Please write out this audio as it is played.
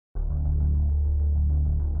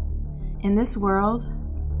In this world,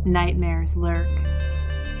 nightmares lurk.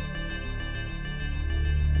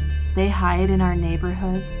 They hide in our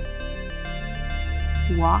neighborhoods,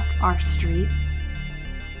 walk our streets,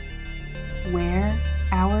 wear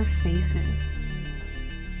our faces.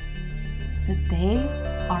 But they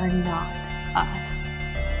are not us.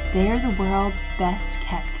 They are the world's best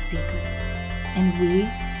kept secret, and we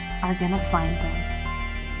are gonna find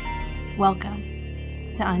them. Welcome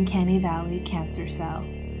to Uncanny Valley Cancer Cell.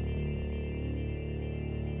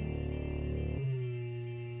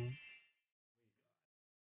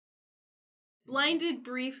 Blinded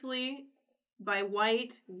briefly by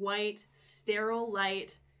white, sterile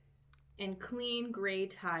light and clean gray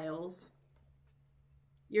tiles,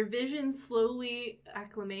 your vision slowly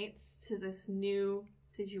acclimates to this new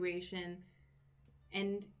situation,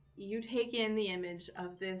 and you take in the image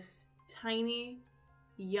of this tiny,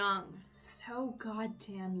 young, so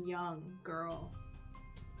goddamn young girl.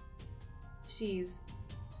 She's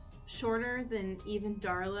shorter than even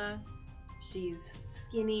Darla. She's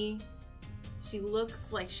skinny. She looks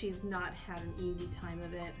like she's not had an easy time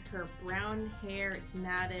of it. Her brown hair is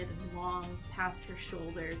matted and long past her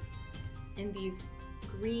shoulders, and these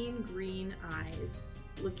green eyes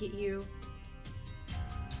look at you,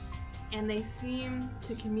 and they seem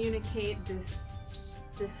to communicate this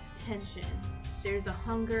tension. There's a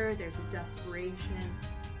hunger, there's a desperation,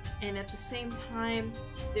 and at the same time,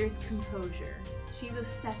 there's composure. She's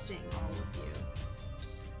assessing all of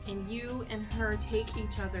you, and you and her take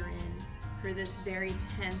each other in for this very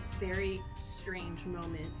tense, very strange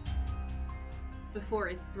moment before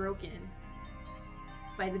it's broken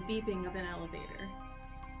by the beeping of an elevator.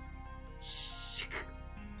 Shh.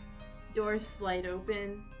 Doors slide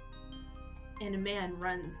open, and a man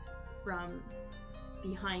runs from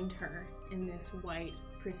behind her in this white,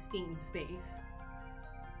 pristine space.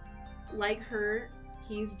 Like her,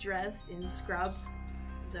 he's dressed in scrubs,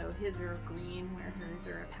 though his are green, where hers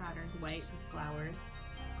are a patterned white with flowers.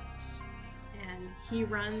 And he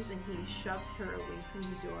runs and he shoves her away from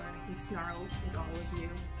the door. He snarls at all of you.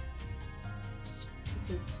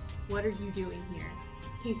 He says, "What are you doing here?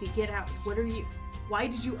 Casey, get out. Why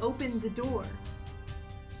did you open the door?"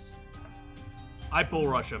 I bull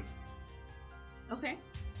rush him. Okay.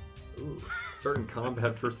 Ooh, starting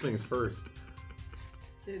combat first things first.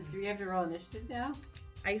 So do we have to roll initiative now?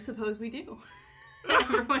 I suppose we do.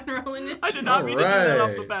 Everyone roll initiative. I did not mean to do that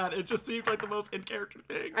off the bat. It just seemed like the most in-character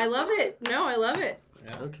thing. I love it. No, I love it.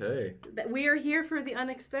 Yeah. Okay. We are here for the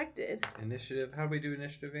unexpected. Initiative. How do we do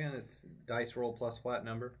initiative again? It's dice roll plus flat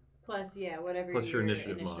number. Plus, yeah, whatever Plus your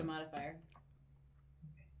initiative modifier.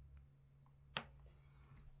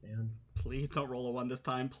 Man. Please don't roll a 1 this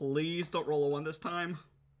time. Please don't roll a 1 this time.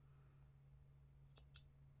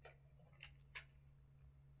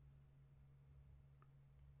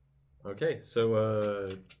 Okay, so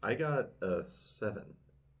I got a 7.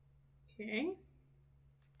 Okay.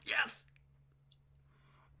 Yes!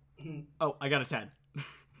 Oh, I got a 10.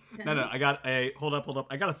 10. No, I got a... Hold up.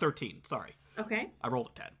 I got a 13. Sorry. Okay. I rolled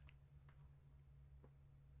a 10.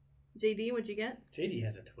 JD, what'd you get? JD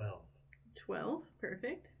has a 12. 12.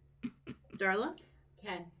 Perfect. Darla?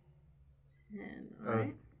 10. 10. All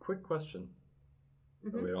right. Quick question.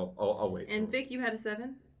 Mm-hmm. Oh, wait, I'll wait. And Vic, you had a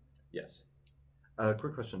 7? Yes.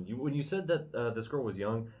 Quick question. When you said that this girl was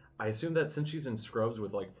young, I assume that since she's in scrubs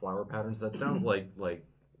with like flower patterns, that sounds like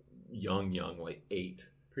young, like 8.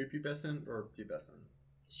 Prepubescent or pubescent?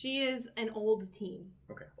 She is an old teen.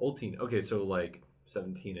 Okay. Old teen. Okay, so like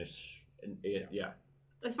 17-ish. And yeah.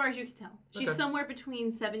 As far as you can tell. She's Okay. somewhere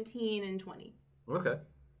between 17 and 20. Okay.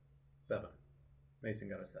 7. Mason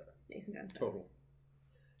got a 7. Mason got a 7. Total.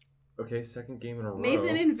 Okay, second game in a row.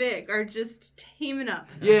 Mason and Vic are just teaming up.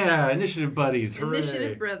 Yeah, initiative buddies. Hooray.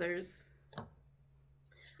 Initiative brothers. All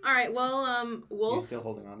right, well, Wolf. You still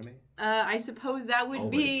holding on to me? I suppose that would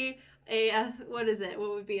be a what is it?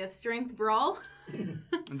 What would be a strength brawl?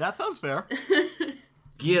 That sounds fair.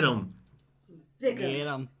 Get him. Sick of Get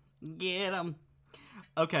him. Get him.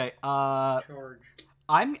 Okay, Charge.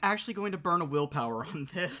 I'm actually going to burn a willpower on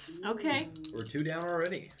this. Okay. We're 2 down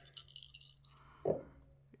already.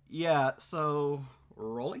 Yeah, so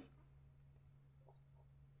rolling.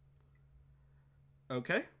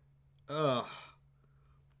 Okay. Ugh.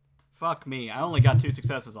 Fuck me. I only got 2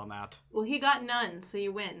 successes on that. Well, he got none, so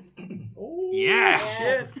you win. Yeah.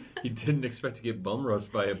 Shit. He didn't expect to get bum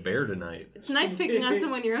rushed by a bear tonight. It's nice picking on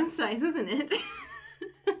someone your own size, isn't it?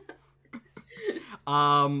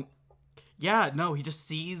 Yeah, no, he just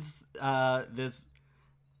sees this.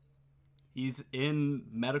 He's in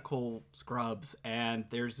medical scrubs, and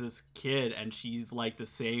there's this kid, and she's like the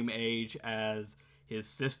same age as his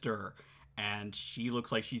sister, and she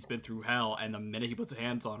looks like she's been through hell, and the minute he puts his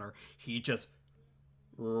hands on her, he just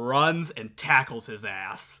runs and tackles his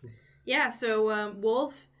ass. Yeah, so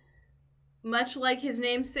Wolf, much like his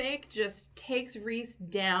namesake, just takes Reese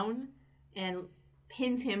down and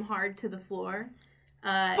pins him hard to the floor.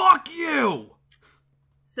 Fuck you!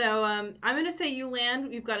 So I'm going to say you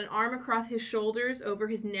land. You've got an arm across his shoulders, over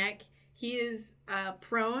his neck. He is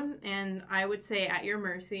prone, and I would say at your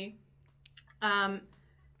mercy.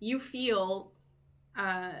 You feel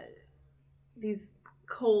these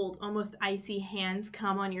cold, almost icy hands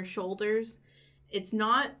come on your shoulders. It's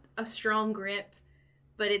not a strong grip,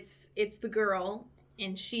 but it's the girl,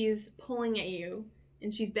 and she's pulling at you,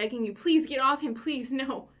 and she's begging you, please get off him, please,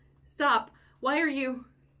 no, stop. Why are you...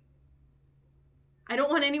 I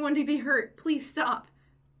don't want anyone to be hurt. Please stop.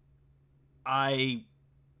 I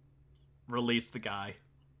released the guy.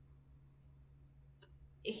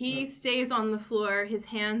 He stays on the floor. His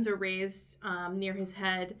hands are raised near his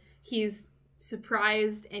head. He's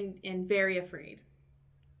surprised and very afraid.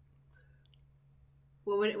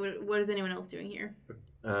 Well, what is anyone else doing here?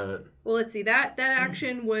 Well, let's see. That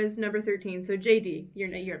action was number 13. So JD,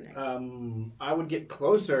 you're up next. I would get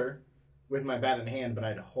closer with my bat in hand, but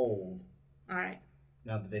I'd hold. All right.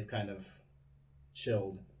 Now that they've kind of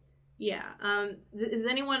chilled. Yeah. Is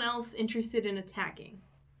anyone else interested in attacking?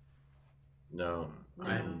 No.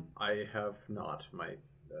 I have not my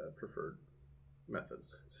preferred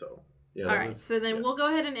methods, so... Yeah, All right, so then we'll go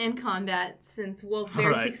ahead and end combat since Wolf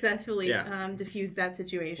very successfully diffused that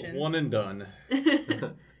situation. One and done.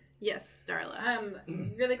 Yes, Starla.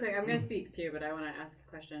 Really quick, I'm going to speak too, but I want to ask a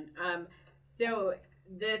question. So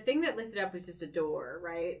the thing that lifted up was just a door,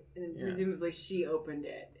 right? And presumably she opened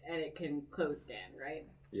it, and it can close again, right?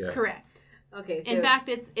 Yeah. Correct. Okay. So... In fact,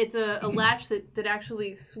 it's a latch that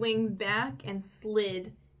actually swings back and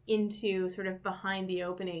slid into sort of behind the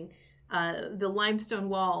opening. The limestone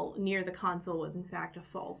wall near the console was in fact a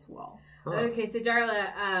false wall. Huh. Okay, so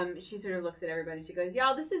Darla, she sort of looks at everybody. She goes,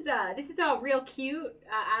 "Y'all, this is all real cute.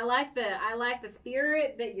 I like the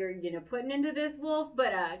spirit that you're putting into this, Wolf.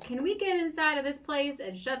 But can we get inside of this place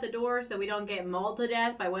and shut the door so we don't get mauled to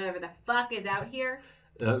death by whatever the fuck is out here?"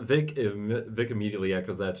 Vic immediately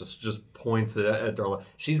echoes that. Just points at Darla.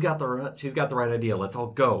 She's got the right idea. Let's all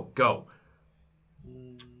go.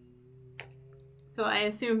 So I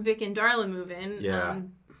assume Vic and Darla move in. Yeah.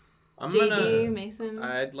 JD, Mason.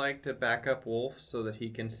 I'd like to back up Wolf so that he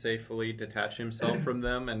can safely detach himself from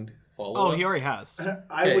them and follow us. Oh, he already has.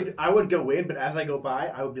 I would go in, but as I go by,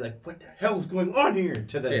 I would be like, "What the hell is going on here?"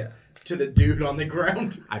 To the dude on the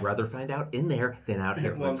ground. I'd rather find out in there than out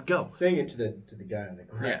here. Well, Let's go. Saying it to the guy on the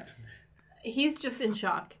ground. Yeah. He's just in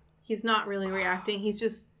shock. He's not really reacting. He's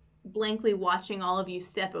just blankly watching all of you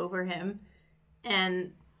step over him,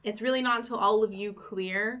 and it's really not until all of you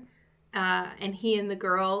clear and he and the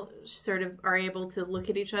girl sort of are able to look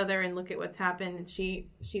at each other and look at what's happened. And she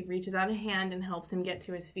reaches out a hand and helps him get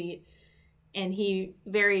to his feet. And he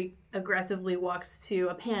very aggressively walks to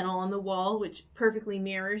a panel on the wall, which perfectly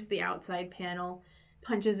mirrors the outside panel,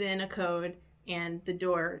 punches in a code, and the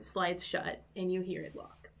door slides shut, and you hear it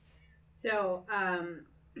lock. So, I'm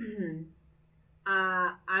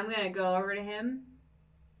going to go over to him,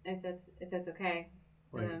 if that's okay.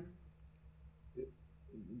 Wait.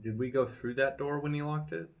 Did we go through that door when you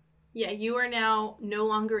locked it? Yeah, you are now no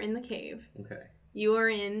longer in the cave. Okay. You are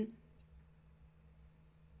in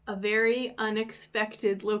a very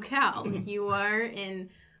unexpected locale. You are in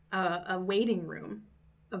a waiting room,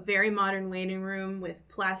 a very modern waiting room with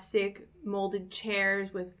plastic molded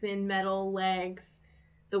chairs with thin metal legs.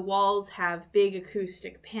 The walls have big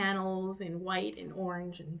acoustic panels in white and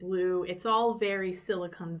orange and blue. It's all very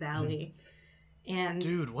Silicon Valley. And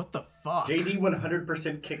dude, what the fuck? JD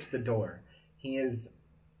 100% kicks the door. He is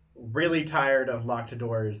really tired of locked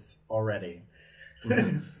doors already.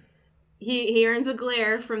 he earns a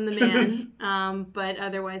glare from the man, but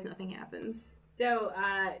otherwise nothing happens. So,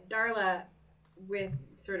 Darla, with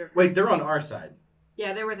sort of... Wait, they're on our side.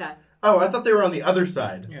 Yeah, they're with us. Oh, I thought they were on the other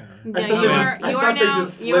side. Yeah. No,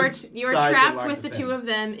 you are trapped with the two of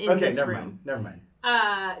them in this room. Never mind.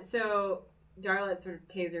 So Darla sort of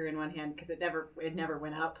taser in one hand because it never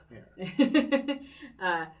went up.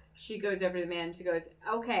 Yeah. She goes over to the man and she goes,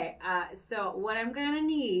 "Okay, so what I'm gonna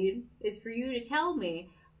need is for you to tell me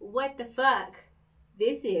what the fuck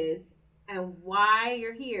this is and why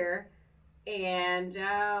you're here and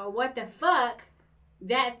what the fuck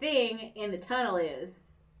that thing in the tunnel is.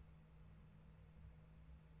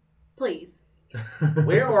 Please."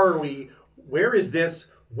 Where are we? Where is this?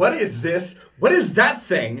 What is this? What is that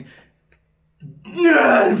thing?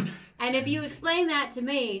 And if you explain that to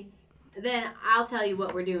me, then I'll tell you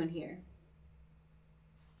what we're doing here.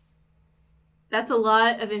 That's a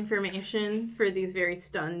lot of information for these very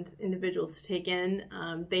stunned individuals to take in.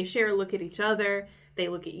 They share a look at each other. They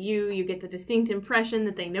look at you. You get the distinct impression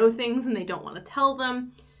that they know things and they don't want to tell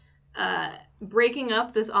them. Breaking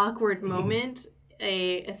up this awkward moment,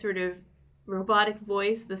 a sort of robotic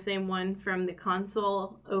voice, the same one from the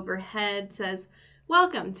console overhead, says,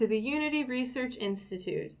 "Welcome to the Unity Research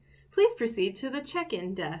Institute. Please proceed to the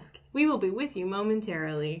check-in desk. We will be with you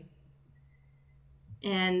momentarily."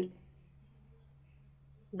 And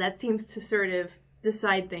that seems to sort of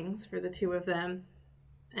decide things for the two of them.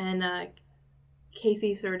 And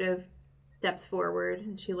Casey sort of steps forward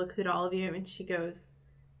and she looks at all of you and she goes,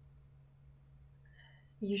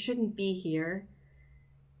 "You shouldn't be here,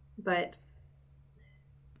 but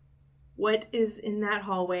what is in that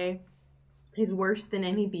hallway is worse than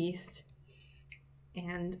any beast.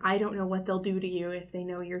 And I don't know what they'll do to you if they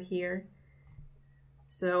know you're here.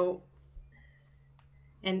 So..."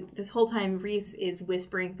 And this whole time, Reese is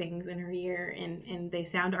whispering things in her ear, and they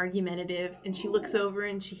sound argumentative. And she looks over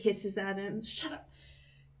and she hisses at him, "Shut up!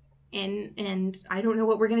 And I don't know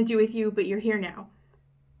what we're gonna do with you, but you're here now."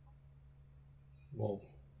 Well,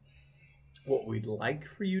 what we'd like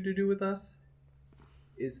for you to do with us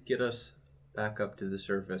is get us back up to the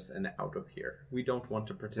surface and out of here. We don't want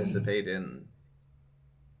to participate in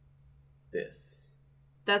this.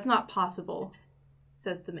 "That's not possible,"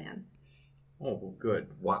 says the man. Oh,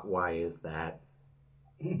 good. Why is that?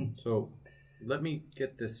 So, let me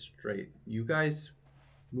get this straight. You guys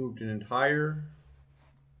moved an entire,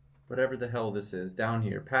 whatever the hell this is, down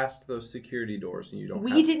here, past those security doors, and you don't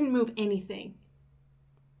We didn't move anything.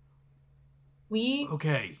 We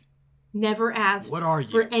Okay. never asked What are you?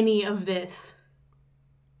 for any of this.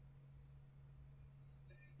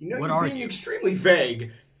 You know, What you're are being you? extremely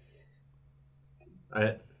vague.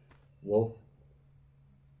 Wolf,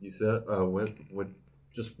 you said, what,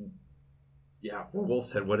 just, yeah, Wolf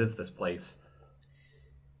said, what is this place?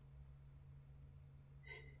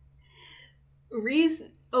 Reese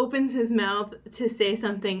opens his mouth to say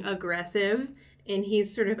something aggressive, and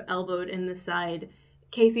he's sort of elbowed in the side.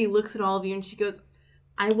 Casey looks at all of you, and she goes,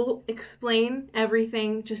 "I will explain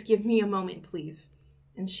everything. Just give me a moment, please."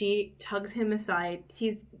 And she tugs him aside.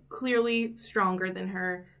 He's clearly stronger than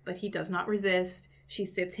her, but he does not resist. She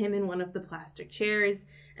sits him in one of the plastic chairs,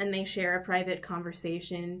 and they share a private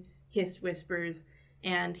conversation, hissed whispers,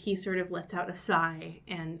 and he sort of lets out a sigh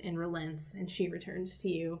and relents, and she returns to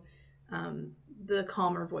you, the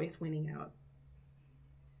calmer voice winning out.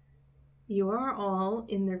 "You are all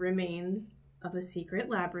in the remains of a secret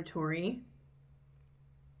laboratory."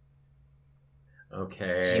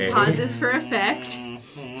 Okay. She pauses for effect.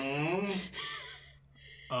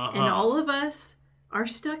 Uh-huh. And all of us are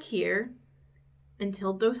stuck here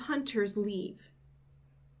until those hunters leave.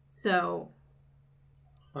 So,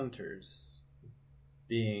 Hunters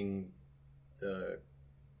being the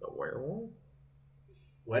werewolf?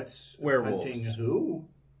 What's Werewolves. hunting who?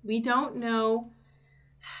 we don't know.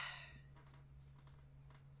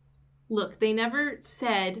 Look, they never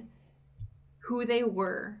said who they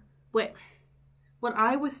were. What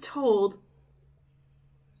I was told,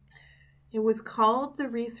 it was called the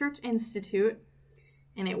Research Institute,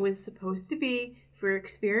 and it was supposed to be for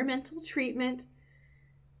experimental treatment,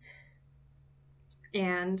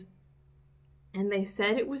 and they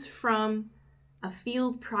said it was from a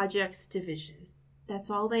field projects division.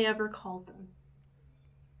 That's all they ever called them.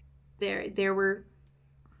 There were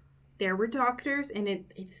doctors, and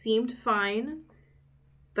it seemed fine,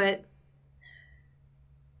 but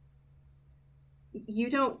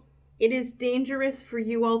it is dangerous for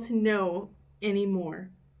you all to know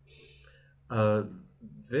anymore.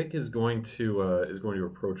 Vic is going to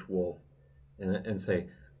approach Wolf and say,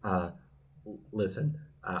 "Listen,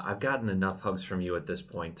 I've gotten enough hugs from you at this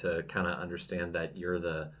point to kind of understand that you're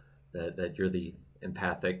the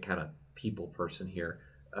empathic kind of people person here.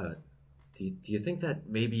 Do you think that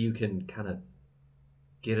maybe you can kind of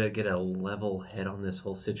get a level head on this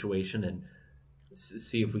whole situation and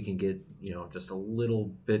see if we can get, just a little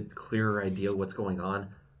bit clearer idea what's going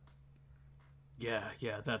on?"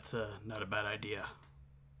 Yeah, that's not a bad idea.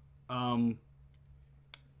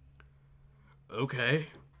 Okay.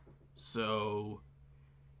 So,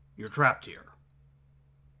 you're trapped here.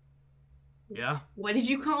 Yeah? What did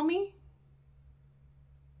you call me?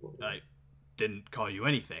 I didn't call you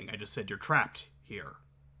anything. I just said you're trapped here.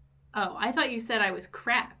 Oh, I thought you said I was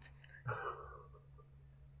crap.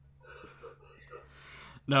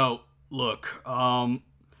 No, look,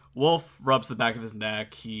 Wolf rubs the back of his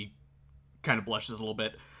neck. He kind of blushes a little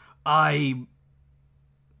bit. I'm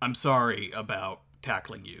sorry about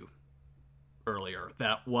tackling you earlier.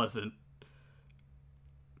 That wasn't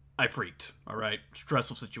I freaked, alright?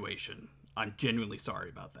 Stressful situation. I'm genuinely sorry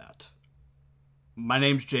about that. My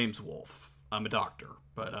name's James Wolfe. I'm a doctor,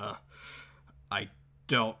 but, I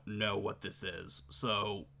don't know what this is,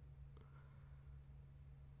 so...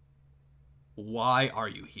 Why are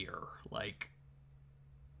you here? Like,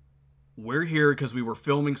 we're here because we were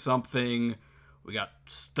filming something, we got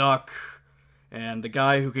stuck, and the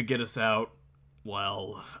guy who could get us out,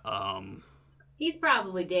 well, He's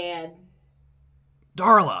probably dead.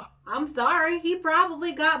 Darla! I'm sorry, he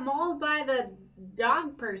probably got mauled by the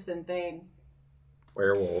dog person thing.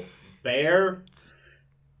 Werewolf. Bear.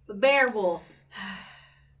 The bear wolf.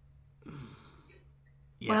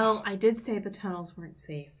 Yeah. Well, I did say the tunnels weren't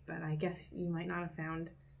safe, but I guess you might not have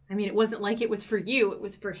found... I mean, it wasn't like it was for you, it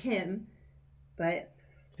was for him. But...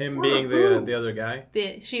 Him being the other guy?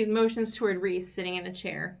 She motions toward Reese, sitting in a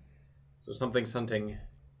chair. So something's hunting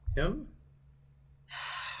him?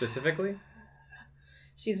 Specifically?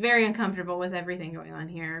 She's very uncomfortable with everything going on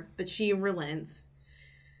here, but she relents.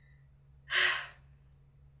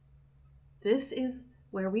 This is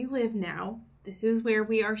where we live now. This is where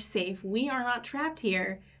we are safe. We are not trapped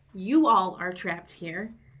here. You all are trapped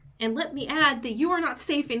here. And let me add that you are not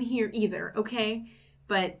safe in here either, okay?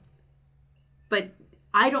 But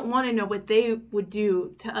I don't want to know what they would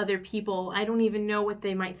do to other people. I don't even know what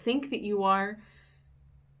they might think that you are.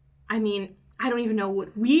 I mean, I don't even know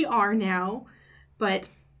what we are now. But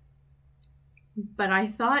I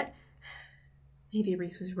thought maybe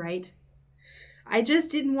Reese was right. I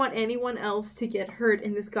just didn't want anyone else to get hurt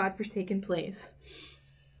in this godforsaken place.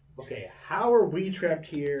 Okay, how are we trapped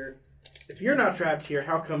here? If you're not trapped here,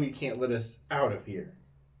 how come you can't let us out of here?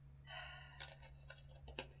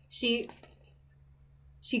 She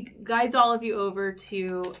guides all of you over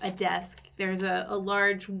to a desk. There's a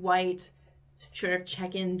large white sort of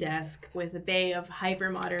check-in desk with a bay of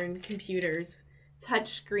hyper-modern computers, touch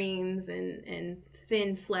screens, and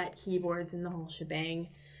thin, flat keyboards and the whole shebang.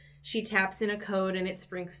 She taps in a code and it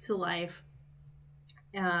springs to life.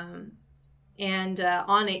 And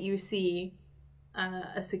on it you see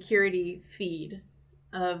a security feed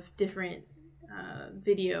of different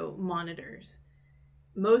video monitors.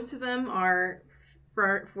 Most of them are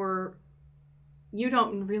for you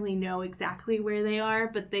don't really know exactly where they are,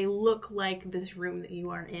 but they look like this room that you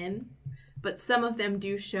are in. But some of them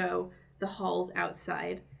do show the halls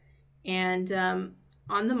outside. And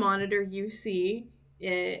on the monitor you see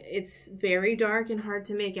it's very dark and hard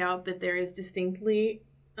to make out, but there is distinctly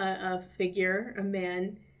a figure, a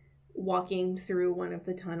man, walking through one of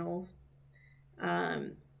the tunnels.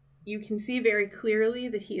 You can see very clearly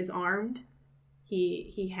that he is armed.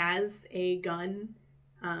 He has a gun,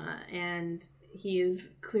 and he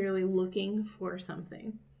is clearly looking for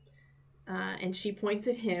something. And she points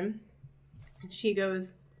at him, and she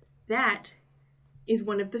goes, "That is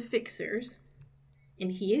one of the fixers,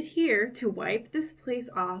 and he is here to wipe this place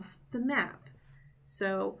off the map.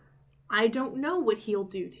 So I don't know what he'll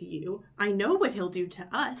do to you. I know what he'll do to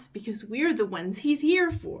us because we're the ones he's here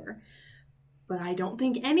for. But I don't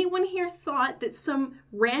think anyone here thought that some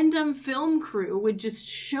random film crew would just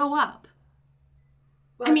show up.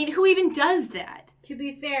 Well, I mean, who even does that?" To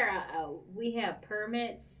be fair, we have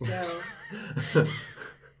permits, so...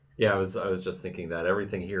 Yeah, I was just thinking that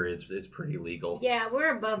everything here is pretty legal. Yeah,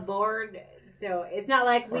 we're above board, so it's not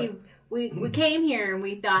like we came here and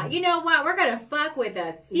we thought, you know what, we're gonna fuck with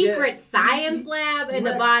a secret science lab in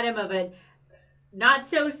the bottom of a not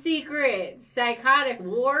so secret psychotic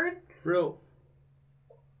ward. Bro,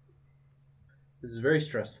 this is very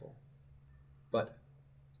stressful. But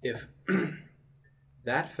if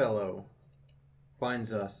that fellow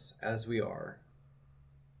finds us as we are,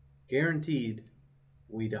 guaranteed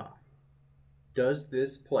we die. Does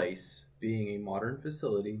this place, being a modern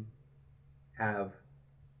facility, have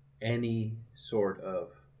any sort of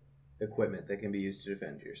equipment that can be used to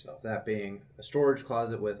defend yourself? That being a storage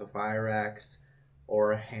closet with a fire axe,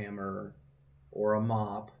 or a hammer, or a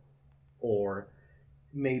mop, or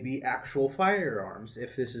maybe actual firearms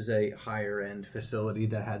if this is a higher end facility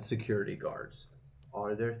that had security guards.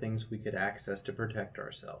 Are there things we could access to protect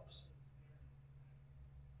ourselves?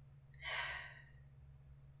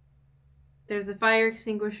 There's a fire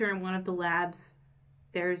extinguisher in one of the labs.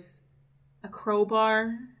 There's a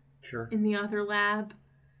crowbar in the other lab.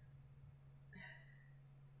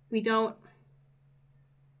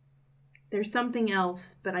 There's something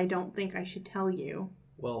else, but I don't think I should tell you.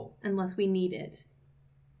 Well, unless we need it.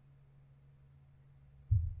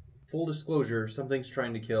 Full disclosure, something's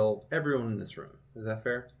trying to kill everyone in this room. Is that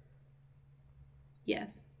fair?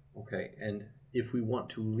 Yes. Okay, and if we want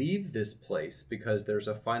to leave this place because there's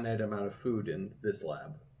a finite amount of food in this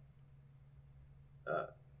lab,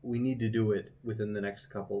 we need to do it within the next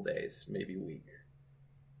couple days, maybe week.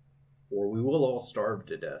 Or we will all starve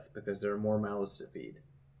to death because there are more mouths to feed.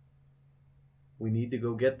 We need to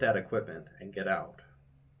go get that equipment and get out.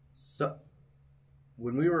 So,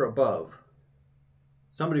 when we were above,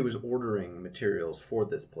 somebody was ordering materials for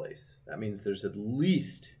this place. That means there's at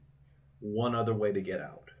least one other way to get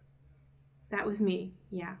out. That was me.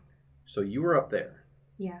 Yeah. So you were up there.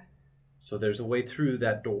 Yeah. So there's a way through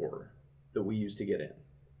that door that we used to get in.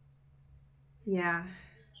 Yeah.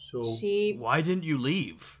 So Why didn't you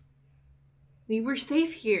leave? We were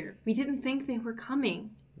safe here. We didn't think they were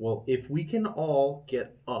coming. well, if we can all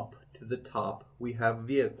get up to the top, we have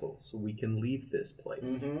vehicles, so we can leave this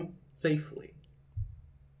place safely.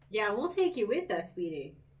 Yeah, we'll take you with us,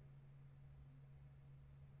 Speedy.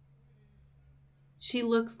 She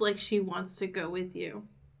looks like she wants to go with you.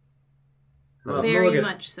 Well, Very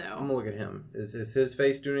much so. I'm gonna look at him. Is his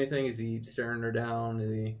face doing anything? Is he staring her down?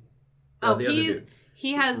 Is he? Oh, the other dude.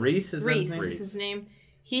 he has Reese is Reese his name? is his name.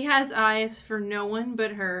 He has eyes for no one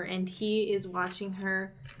but her, and he is watching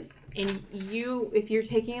her. And you, if you're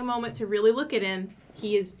taking a moment to really look at him,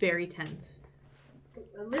 he is very tense.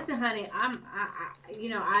 Listen, honey,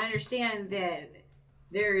 I understand that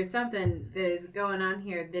there is something that is going on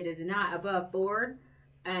here that is not above board,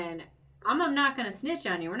 and I'm not going to snitch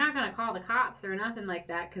on you. We're not going to call the cops or nothing like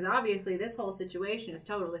that, because obviously this whole situation is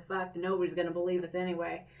totally fucked and nobody's going to believe us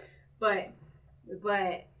anyway. But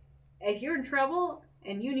if you're in trouble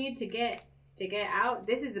and you need to get out,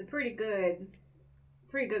 this is a pretty good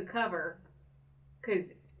cover, because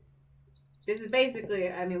this is basically,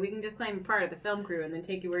 I mean, we can just claim you're part of the film crew and then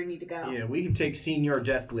take you where you need to go. Yeah, we can take Senior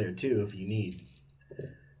Deathglare too if you need.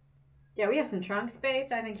 Yeah, we have some trunk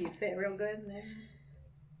space. I think you fit real good in there.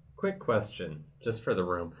 Quick question, just for the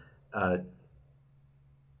room.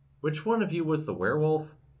 Which one of you was the werewolf?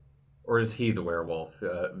 Or is he the werewolf?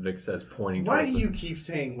 Vic says, pointing Why towards do you keep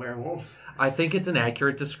saying werewolf? I think it's an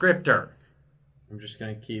accurate descriptor. I'm just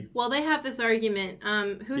gonna keep. Well, they have this argument.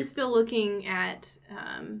 Who's still looking at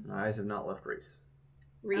My eyes have not left Reese.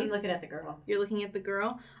 Reese? I'm looking at the girl. You're looking at the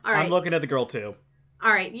girl? All right. I'm looking at the girl too.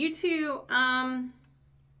 All right, you two,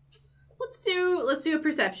 let's do a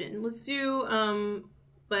perception. Let's do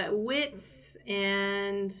but wits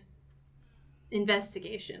and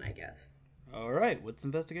investigation, I guess. All right, what's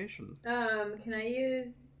investigation? Can I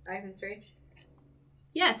use Ivan Strange?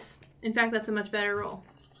 Yes. In fact, that's a much better roll.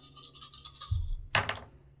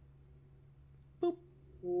 Boop.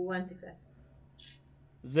 1 success.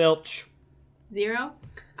 Zilch. 0. All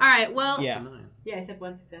right. Well, Yeah. Yeah, I said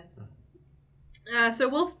 1 success. So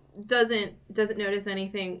Wolf doesn't notice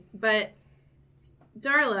anything, but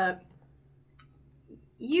Darla,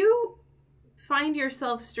 you find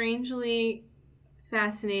yourself strangely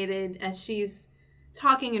fascinated as she's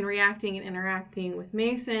talking and reacting and interacting with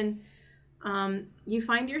Mason. You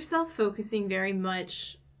find yourself focusing very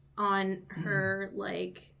much on her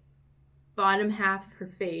like bottom half of her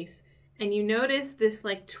face, and you notice this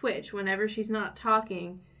like twitch whenever she's not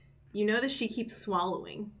talking. You notice she keeps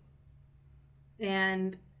swallowing.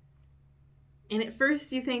 And at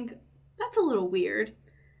first you think, that's a little weird.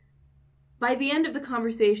 By the end of the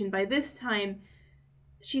conversation, by this time,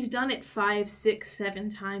 she's done it 5, 6, 7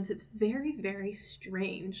 times. It's very, very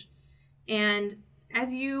strange. And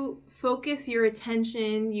as you focus your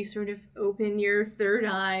attention, you sort of open your third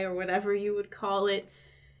eye or whatever you would call it,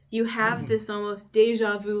 you have this almost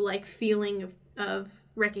deja vu-like feeling of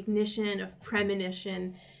recognition, of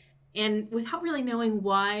premonition. And without really knowing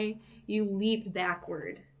why, you leap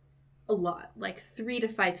backward a lot, like 3 to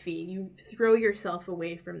 5 feet. You throw yourself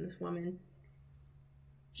away from this woman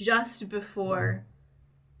just before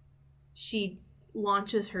she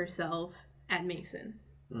launches herself at Mason.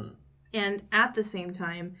 And at the same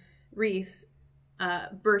time, Reese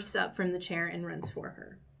bursts up from the chair and runs for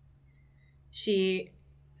her. She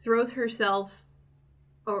throws herself,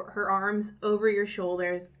 or her arms over your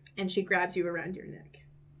shoulders, and she grabs you around your neck.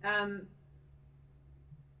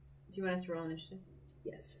 Do you want us to roll initiative?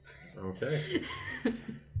 Yes. Okay.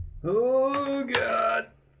 Oh God!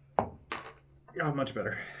 Oh, much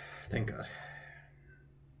better. Thank God.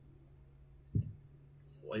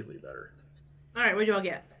 Slightly better. All right, what'd you all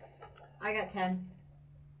get? I got 10.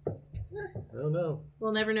 Oh no.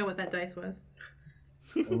 We'll never know what that dice was.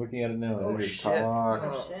 I'm looking at it now. Oh It is shit! cock.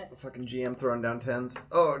 Oh, shit. fucking GM throwing down 10s.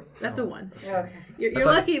 Oh. That's a 1. Okay. You're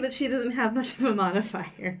lucky that she doesn't have much of a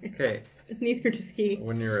modifier. Okay, Neither does he.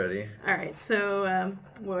 when you're ready. All right, so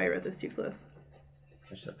well, I wrote this too close.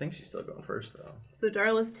 I think she's still going first though. So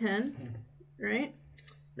Darla's 10, right?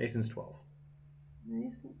 Mason's 12.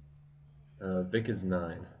 Vic is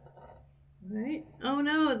 9. Right. Oh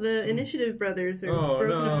no, the Initiative brothers are broken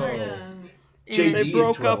no. apart. Yeah. And JD They is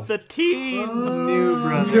broke 12. up the team. New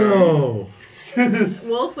brother. No.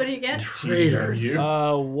 Wolf, what do you get? Traitors. You?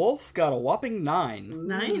 Wolf got a whopping 9.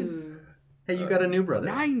 9. Hey, you got a new brother.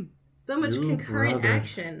 9. So much New concurrent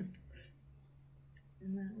brothers. action.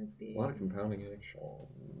 And that would be... A lot of compounding action.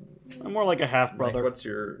 I'm more like a half brother. Mike,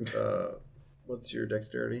 what's your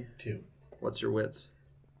dexterity? 2. What's your wits?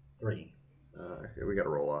 3. Okay, we got to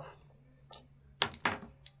roll off.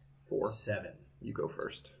 4. 7. You go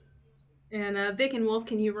first. And Vic and Wolf,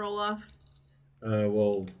 can you roll off?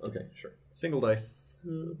 Well, okay, sure. Single dice.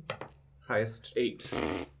 Highest 8.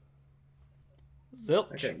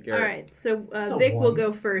 Zilch. Okay, All Garrett. right, so a Vic will 1.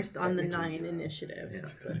 go first on the Technically 9 0. initiative.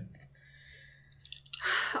 Yeah, okay.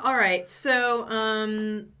 All right,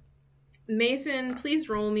 so Mason, please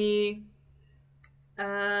roll me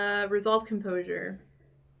resolve composure.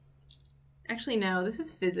 Actually, no, this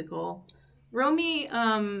is physical. Roll me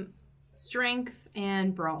strength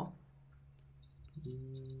and brawl.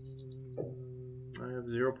 I have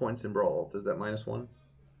 0 points in brawl. Does that -1?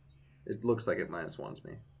 It looks like it -1s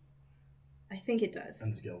me. I think it does.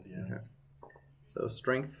 Unskilled, yeah. Okay. So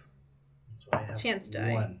strength. That's why I have Chance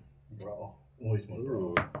die. 1 brawl. Always 1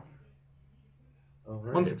 brawl.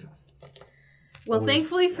 Right. 1 success. Well, Always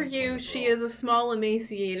thankfully for one you, point she brawl. is a small,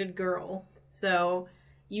 emaciated girl. So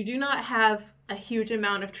you do not have a huge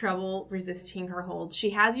amount of trouble resisting her hold.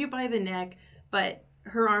 She has you by the neck, but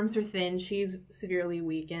her arms are thin. She's severely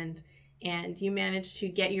weakened. And you manage to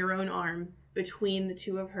get your own arm between the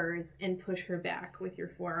two of hers and push her back with your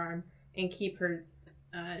forearm and keep her...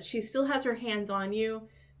 she still has her hands on you,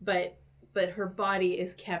 but her body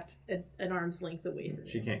is kept an arm's length away from you.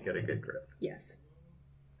 She can't get a good grip. Yes.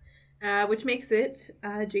 Which makes it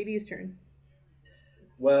JD's turn.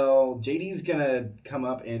 Well, JD's gonna come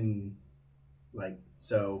up in,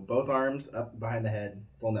 so both arms up behind the head,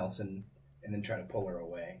 full Nelson, and then try to pull her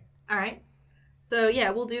away. All right. So yeah,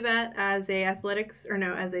 we'll do that as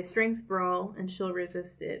as a strength brawl, and she'll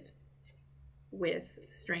resist it with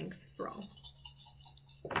strength brawl.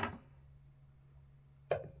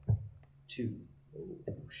 2.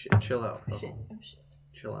 Oh, shit. Chill out. Shit. Uh-oh. Oh, shit.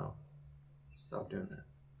 Chill out. Stop doing that.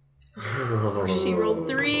 She rolled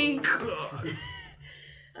 3.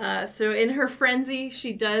 So in her frenzy,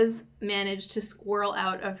 she does manage to squirrel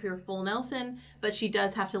out of her full Nelson, but she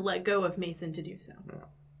does have to let go of Mason to do so.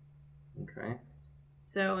 Okay.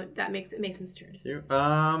 So that makes it Mason's turn. You.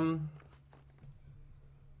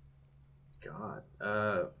 God.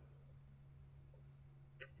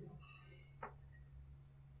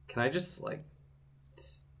 Can I just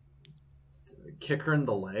kick her in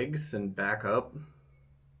the legs and back up?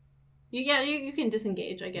 You can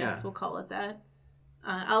disengage, I guess. Yeah. We'll call it that.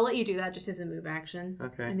 I'll let you do that just as a move action.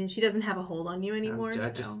 Okay. I mean, she doesn't have a hold on you anymore. I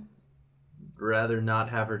so. just rather not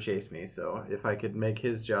have her chase me. So if I could make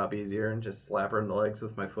his job easier and just slap her in the legs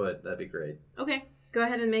with my foot, that'd be great. Okay. Go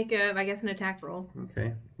ahead and make an attack roll.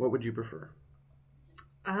 Okay. What would you prefer?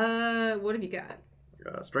 What have you got?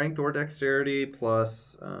 Strength or dexterity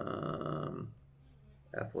plus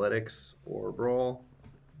athletics or brawl.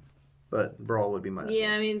 But brawl would be -1.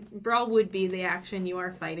 Yeah, I mean, brawl would be the action. You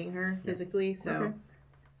are fighting her physically, so Okay.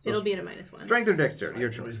 So it'll be at a -1. Strength or dexterity, your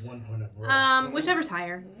Always choice. 1 point of brawl. Whichever's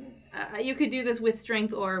higher. You could do this with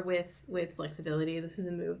strength or with flexibility. This is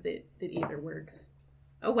a move that either works.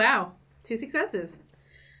 Oh wow, 2 successes.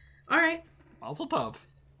 All right, Also tough.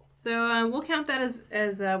 so we'll count that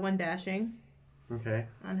as 1 dashing Okay.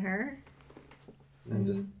 on her. And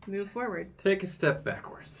just Move forward. take a step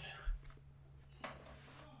backwards.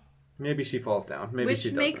 Maybe she falls down. Maybe Which she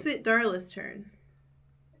doesn't. makes it Darla's turn.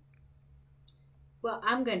 Well,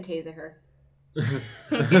 I'm gonna taser her.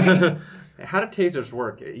 How do tasers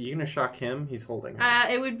work? Are you gonna shock him? He's holding her.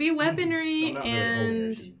 It would be weaponry, I'm not really holding her.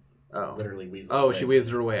 and She Oh. literally weasels Oh, away. she weaves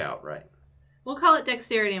her way out, right. we'll call it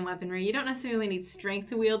dexterity and weaponry. You don't necessarily need strength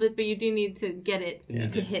to wield it, but you do need to get it Yeah.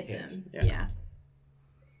 to hit Hit. them. Yeah. Yeah.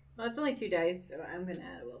 Well, it's only 2 dice, so I'm gonna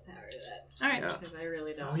add a willpower to that. All right. Yeah. Because I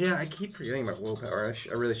really don't. Oh yeah, I keep forgetting about willpower.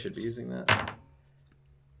 I really should be using that.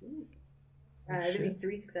 That'd be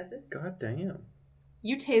 3 successes. God damn.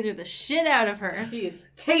 You taser the shit out of her. She is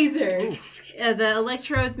tasered. The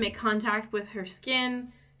electrodes make contact with her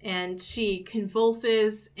skin, and she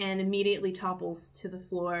convulses and immediately topples to the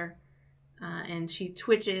floor. And she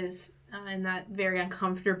twitches in that very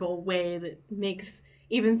uncomfortable way that makes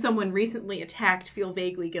even someone recently attacked feel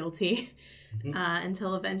vaguely guilty.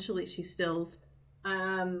 Until eventually she stills.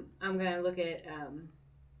 I'm gonna look at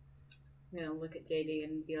JD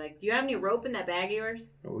and be like, "Do you have any rope in that bag of yours?"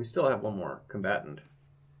 Well, we still have one more combatant.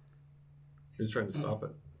 Who's trying to stop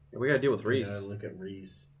it? We gotta deal with We Reese. gotta look at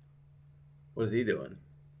Reese. What is he doing?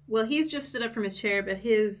 Well, he's just stood up from his chair, but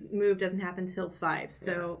his move doesn't happen till 5.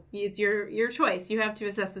 So it's your choice. You have to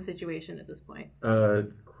assess the situation at this point.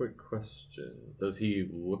 Quick question. Does he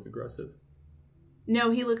look aggressive? No,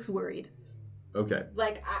 he looks worried. Okay.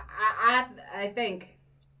 Like I think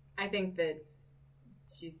that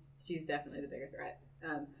she's definitely the bigger threat.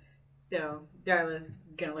 So Darla's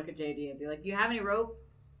gonna look at JD and be like, "You have any rope?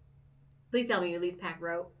 Please tell me you at least pack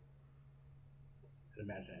rope." I'd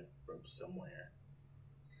imagine I have rope somewhere.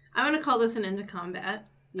 I'm going to call this an end to combat.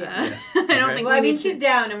 Yeah. I don't think Well, I mean, need to... she's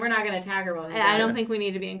down, and we're not gonna attack her while she's down. I don't think we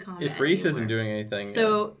need to be in combat. If Reese anymore. isn't doing anything...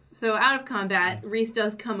 So out of combat, Reese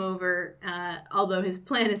does come over, although his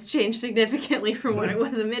plan has changed significantly from what it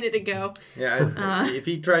was a minute ago. Yeah, if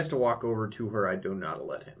he tries to walk over to her, I do not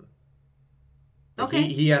let him. Like, Okay.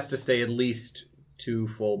 He has to stay at least 2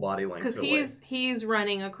 full body lengths away. Because he's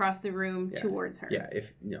running across the room towards her. Yeah,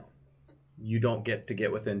 you don't get to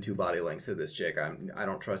get within 2 body lengths of this chick. I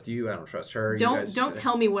don't trust you. I don't trust her. Don't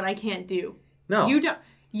tell me what I can't do. No. You don't.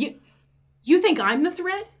 You think I'm the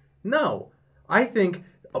threat? No. I think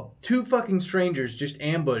 2 fucking strangers just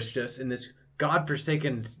ambushed us in this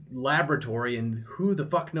godforsaken laboratory and who the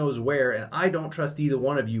fuck knows where, and I don't trust either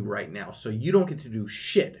one of you right now, so you don't get to do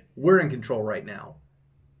shit. We're in control right now.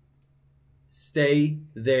 Stay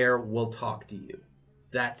there. We'll talk to you.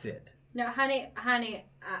 That's it. No, honey,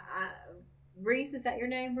 Reese, is that your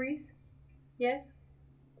name, Reese? Yes?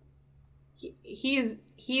 He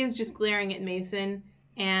is just glaring at Mason,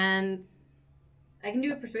 and I can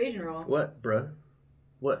do a persuasion roll. What, bruh?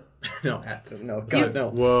 What? No, God, no.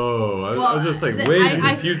 Whoa. I was just like,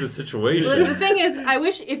 I defuse the situation. Well, the thing is, I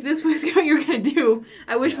wish if this was what you were going to do,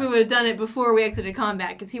 I wish we would have done it before we exited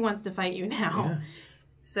combat, because he wants to fight you now. Yeah.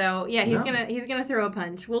 So, yeah, he's gonna throw a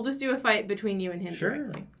punch. We'll just do a fight between you and him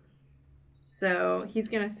directly. So, he's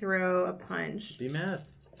going to throw a punch. Be mad.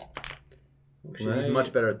 He's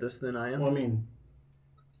much better at this than I am. Well, I mean...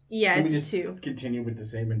 Yeah, Can it's we a 2. Continue with the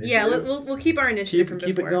same initiative? Yeah, we'll keep our initiative from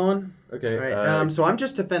Keep before. it going. Okay. All right. So I'm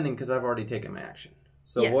just defending because I've already taken my action.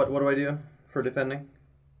 So Yes. what do I do for defending?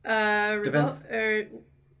 Defense.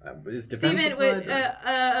 Is defense Steven, applied,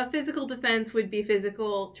 a physical defense would be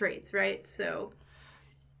physical traits, right? So.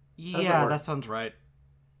 Yeah, that sounds right.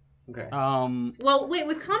 Okay. Well, wait.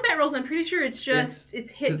 With combat rolls, I'm pretty sure it's just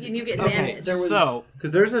it's hit and you get damage. So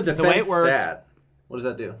because there's a defense the way it works, stat. What does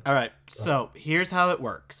that do? All right. So here's how it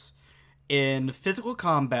works. In physical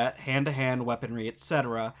combat, hand-to-hand weaponry,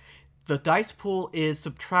 etc., the dice pool is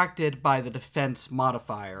subtracted by the defense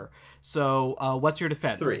modifier. So, what's your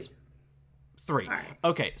defense? 3. 3. All right.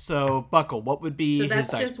 Okay, so Buckle, what would be So that's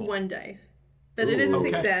his dice just pool? 1 dice, but it is a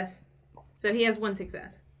success. So he has 1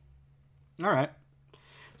 success. All right.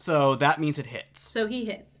 So that means it hits. So he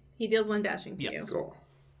hits. He deals 1 dashing to you. Cool.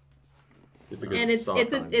 It's a good And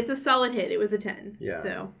it's a solid hit. It was a 10. Yeah.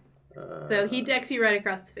 So he decks you right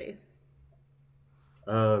across the face.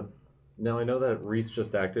 Now I know that Reese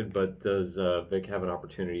just acted, but does Vic have an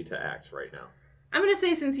opportunity to act right now? I'm going to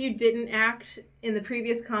say since you didn't act in the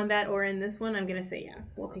previous combat or in this one, I'm going to say yeah.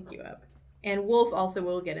 We'll pick you up. And Wolf also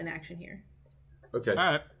will get an action here. Okay.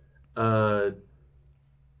 All right.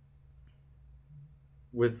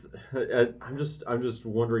 I'm just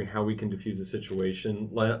wondering how we can defuse the situation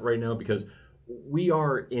right now, because we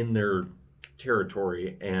are in their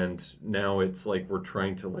territory and now it's like we're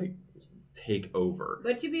trying to take over.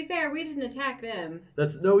 But to be fair, we didn't attack them.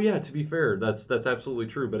 To be fair, that's absolutely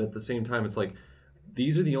true, but at the same time it's like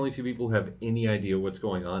these are the only 2 people who have any idea what's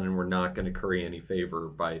going on, and we're not going to curry any favor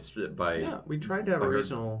by we tried to have a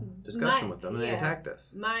reasonable discussion with them and they attacked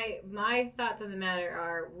us. My thoughts on the matter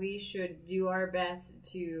are we should do our best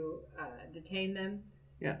to detain them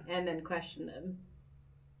and then question them.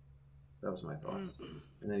 That was my thoughts.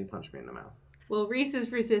 And then he punched me in the mouth. Well, Reese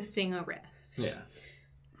is resisting arrest. Yeah.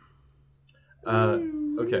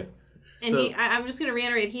 Okay. And I'm just going to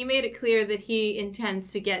reiterate, he made it clear that he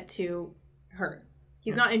intends to get to her.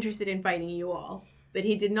 He's not interested in fighting you all, but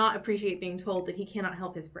he did not appreciate being told that he cannot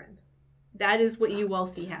help his friend. That is what you all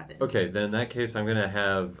see happen. Okay, then in that case, I'm gonna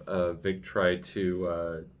have Vic try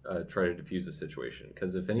to defuse the situation,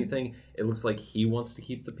 because if anything, it looks like he wants to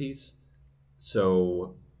keep the peace.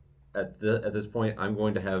 So at this point, I'm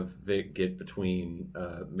going to have Vic get between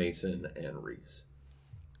Mason and Reese,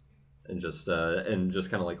 and just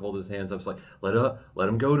kind of like hold his hands up. It's like let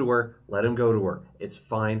him go to her. Let him go to her. It's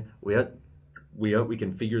fine. We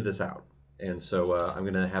can figure this out. And so I'm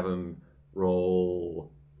gonna have him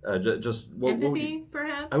roll. Empathy,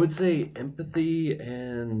 perhaps? I would say empathy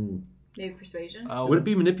and... Maybe persuasion? would it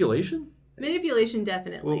be manipulation? Manipulation,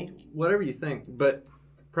 definitely. Well, whatever you think. But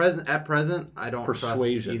at present, I don't trust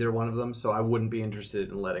either one of them, so I wouldn't be interested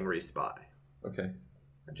in letting Reese spy. Okay.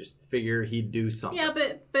 I just figure he'd do something. Yeah,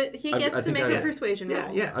 but he gets to think make I- a persuasion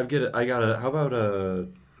roll. Yeah. I got a. How about a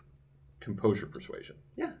composure persuasion?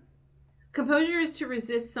 Composure is to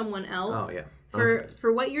resist someone else. Oh, yeah.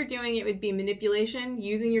 For what you're doing, it would be manipulation,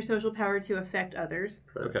 using your social power to affect others,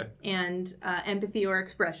 Okay. and empathy or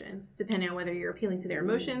expression, depending on whether you're appealing to their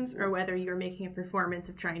emotions or whether you're making a performance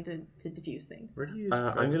of trying to diffuse things. Where do you use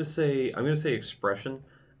I'm gonna say expression,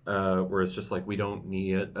 where it's just like we don't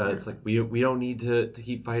need it. It's like we don't need to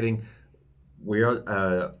keep fighting. We're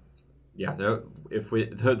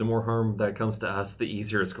the more harm that comes to us, the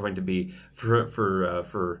easier it's going to be for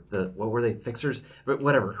the what were they, fixers, but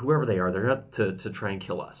whatever, whoever they are, they're not to try and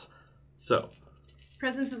kill us. So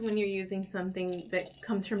Presence is when you're using something that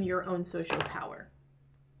comes from your own social power.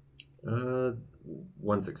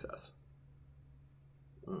 one success.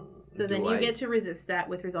 So then you get to resist that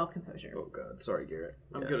with resolve composure. Oh god, sorry Garrett.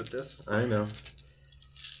 I'm Yeah. good at this. I know.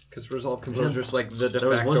 Because resolve composure is like the de That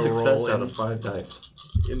was facto one success roll out of 5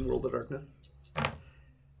 dice. in World of Darkness.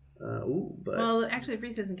 But Well, actually,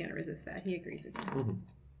 Reese isn't going to resist that. He agrees with you.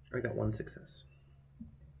 I got 1 success.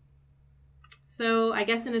 So I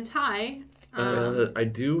guess in a tie, I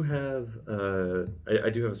do have I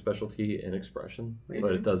do have a specialty in expression,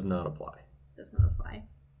 but it does not apply. does not apply.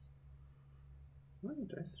 What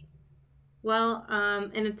dice? Well,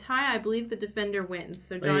 in a tie, I believe the defender wins.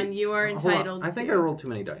 So John, Wait, you are hold on. entitled. I think to... I rolled too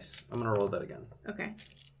many dice. I'm gonna roll that again. Okay.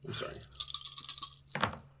 I'm sorry.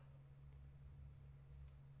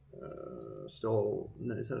 Still,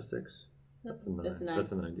 no, is that a 6? That's a 9. That's a 9.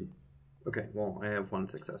 That's a 90. Okay, well, I have 1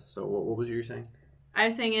 success. So what was you saying? I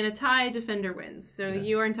was saying in a tie, defender wins. So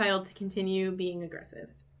you are entitled to continue being aggressive,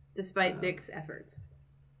 despite Vic's efforts.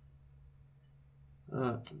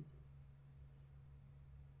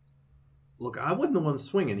 Look, I wasn't the one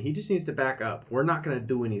swinging. He just needs to back up. We're not going to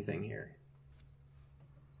do anything here.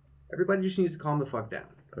 Everybody just needs to calm the fuck down.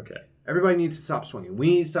 Okay. Everybody needs to stop swinging. We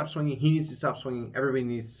need to stop swinging. He needs to stop swinging. Everybody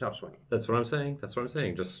needs to stop swinging. That's what I'm saying. That's what I'm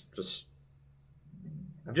saying. Just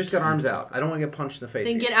I've just got arms out. I don't want to get punched in the face.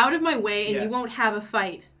 Then again. get out of my way, and Yeah. you won't have a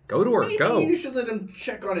fight. go to her. Maybe Go. you should let him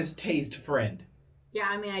check on his tased friend. Yeah,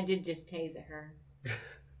 I mean, I did just tase at her.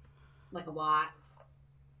 Like a lot.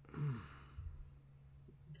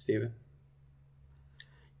 Steven.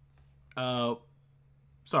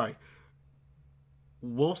 Sorry.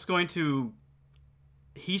 Wolf's going to...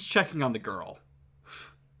 He's checking on the girl.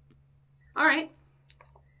 All right.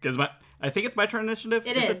 Because I think it's my turn initiative.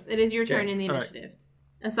 It is. It is your turn Okay. in the All right. initiative.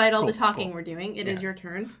 Aside all the Cool, talking cool. we're doing, it is your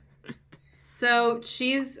turn. So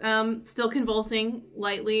she's still convulsing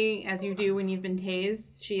lightly, as you do when you've been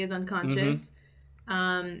tased. She is unconscious.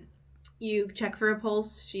 You check for a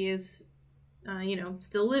pulse. She is,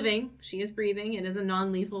 still living. She is breathing. It is a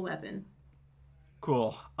non-lethal weapon.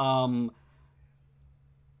 Cool. I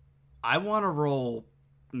want to roll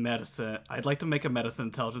medicine. I'd like to make a medicine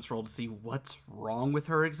intelligence roll to see what's wrong with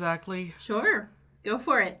her exactly. Sure. Go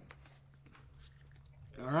for it.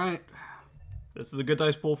 All right. This is a good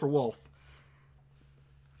dice pool for Wolf.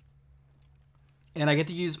 And I get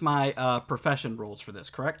to use my profession rolls for this,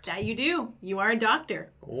 correct? That you do. You are a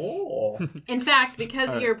doctor. Oh. In fact, because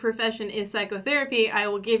All right. your profession is psychotherapy, I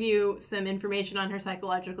will give you some information on her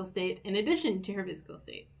psychological state in addition to her physical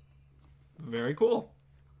state. Very cool.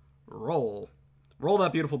 Roll. Roll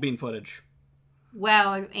that beautiful bean footage.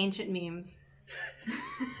 Wow, ancient memes.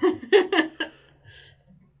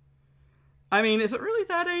 I mean, is it really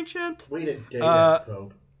that ancient? Way to date us,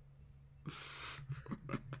 Pope.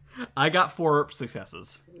 I got 4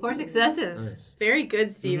 successes. 4 successes. Nice. Very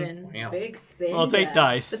good, Steven. Wow. Big spin. Well, it's 8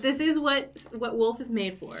 dice. But this is what Wolf is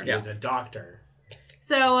made for. He's a doctor.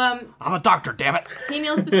 So I'm a doctor, damn it. he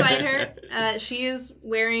kneels beside her. She is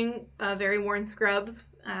wearing very worn scrubs.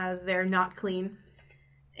 They're not clean.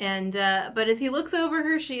 And but as he looks over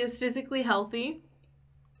her, she is physically healthy.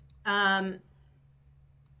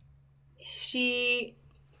 She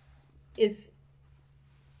is...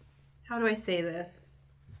 How do I say this?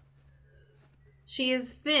 She is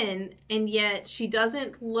thin, and yet she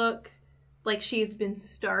doesn't look like she's been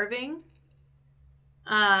starving.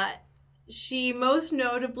 She most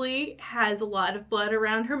notably has a lot of blood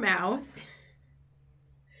around her mouth.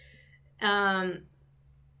 And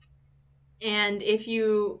if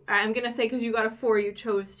you... I'm going to say because you got a 4, you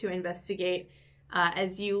chose to investigate.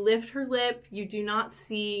 As you lift her lip, you do not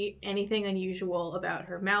see anything unusual about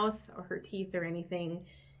her mouth or her teeth or anything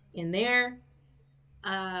in there.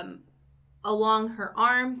 Along her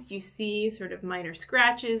arms, you see sort of minor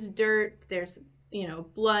scratches, dirt. There's,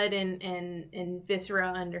 blood and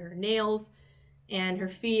viscera under her nails. And her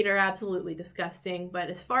feet are absolutely disgusting. But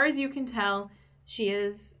as far as you can tell, she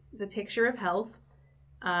is the picture of health.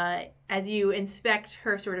 As you inspect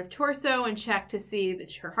her sort of torso and check to see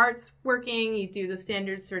that her heart's working, you do the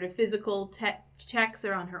standard sort of physical checks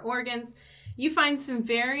around her organs. You find some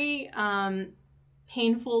very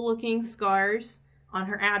painful looking scars on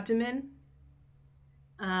her abdomen.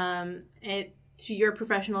 It, to your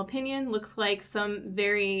professional opinion, looks like some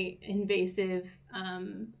very invasive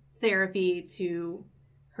therapy to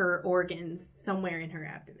her organs somewhere in her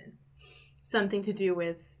abdomen. Something to do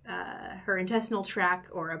with her intestinal tract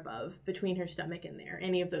or above, between her stomach and there.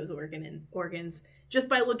 Any of those organs. Just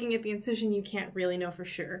by looking at the incision, you can't really know for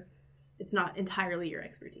sure. It's not entirely your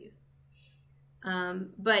expertise.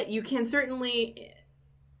 But you can certainly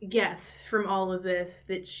guess from all of this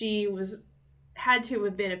that she had to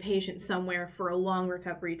have been a patient somewhere for a long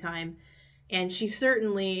recovery time, and she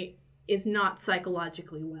certainly is not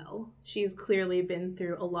psychologically well. She's clearly been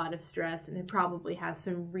through a lot of stress, and it probably has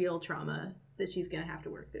some real trauma that she's going to have to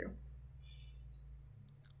work through.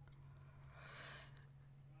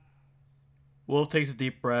 Wolf takes a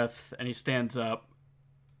deep breath, and he stands up.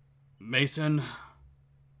 Mason,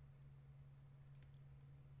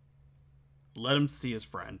 let him see his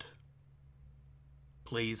friend.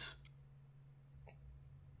 Please.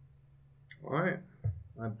 Alright.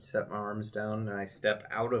 I set my arms down and I step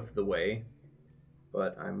out of the way,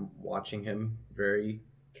 but I'm watching him very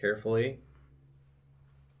carefully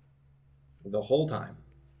the whole time.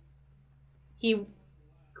 He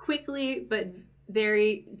quickly but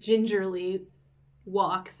very gingerly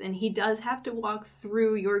walks, and he does have to walk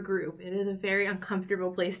through your group. It is a very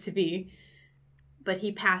uncomfortable place to be, but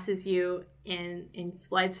he passes you and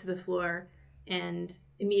slides to the floor and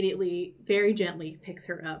immediately, very gently, picks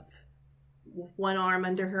her up. With one arm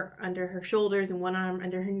under her shoulders and one arm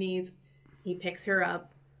under her knees, he picks her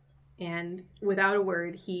up, and without a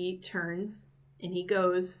word, he turns and he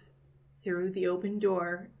goes through the open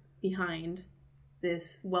door behind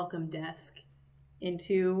this welcome desk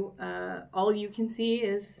into all you can see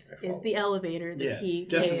is the elevator that he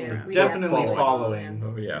definitely following.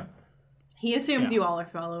 Oh yeah. He assumes you all are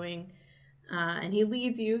following, and he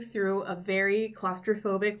leads you through a very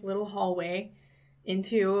claustrophobic little hallway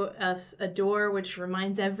into a door which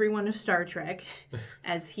reminds everyone of Star Trek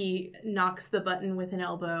as he knocks the button with an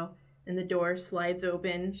elbow and the door slides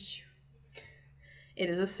open. It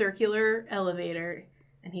is a circular elevator,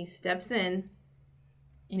 and he steps in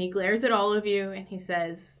and he glares at all of you and he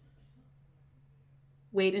says,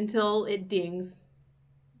 "Wait until it dings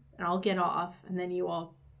and I'll get off, and then you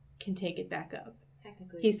all can take it back up."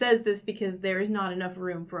 Technically. He says this because there is not enough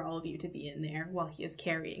room for all of you to be in there while he is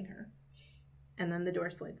carrying her. And then the door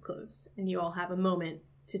slides closed, and you all have a moment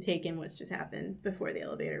to take in what's just happened before the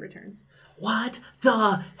elevator returns. What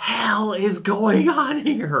the hell is going on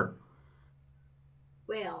here?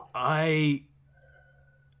 Well,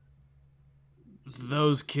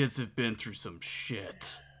 Those kids have been through some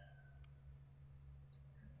shit.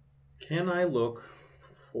 Can I look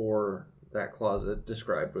for that closet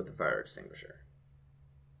described with the fire extinguisher?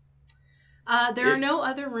 There are no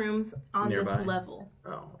other rooms on Nearby? this level.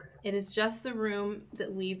 Oh, okay. It is just the room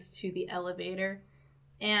that leads to the elevator.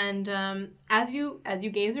 And as you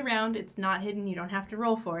gaze around, it's not hidden. You don't have to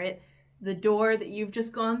roll for it. The door that you've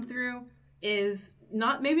just gone through is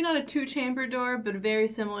maybe not a 2-chamber door, but a very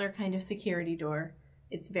similar kind of security door.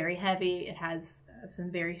 It's very heavy. It has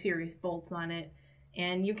some very serious bolts on it.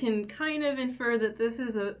 And you can kind of infer that this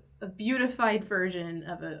is a beautified version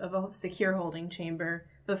of a secure holding chamber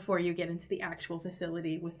before you get into the actual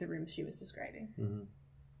facility with the rooms she was describing. Mm-hmm.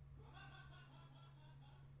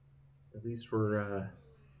 At least we're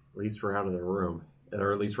out of the room,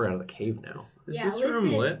 or at least we're out of the cave now. Is Yeah, this room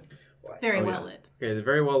listen. lit? Very Oh, well yeah. lit. Okay, it's a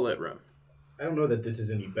very well lit room. I don't know that this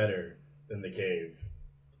is any better than the cave,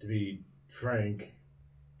 to be frank.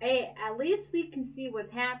 hey, at least we can see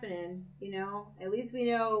what's happening, you know? At least we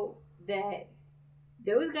know that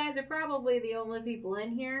those guys are probably the only people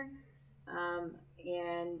in here.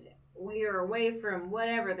 And we are away from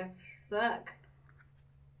whatever the fuck,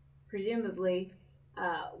 presumably,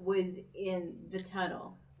 was in the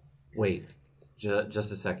tunnel. Wait,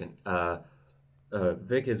 just a second.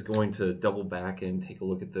 Vic is going to double back and take a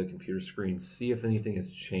look at the computer screen, see if anything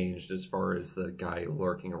has changed as far as the guy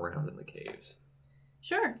lurking around in the caves.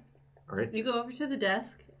 Sure. All right. You go over to the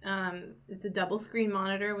desk. It's a double screen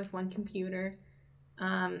monitor with one computer.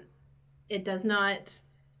 It does not,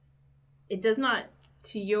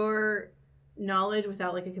 to your knowledge,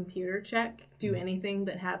 without like a computer check, do anything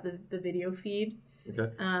but have the video feed.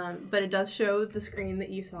 Okay. But it does show the screen that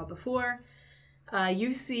you saw before.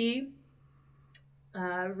 You see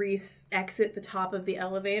Reese exit the top of the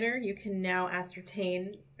elevator, you can now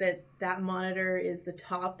ascertain that that monitor is the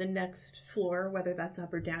top, the next floor, whether that's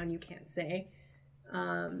up or down, you can't say.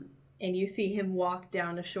 And you see him walk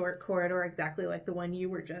down a short corridor exactly like the one you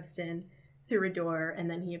were just in, through a door, and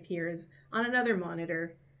then he appears on another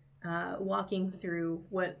monitor, walking through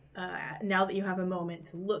what, now that you have a moment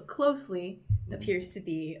to look closely, appears to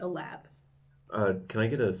be a lab. Can I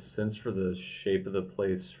get a sense for the shape of the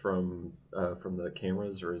place from the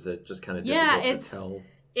cameras, or is it just kind of difficult to tell?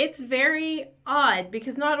 It's very odd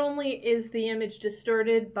because not only is the image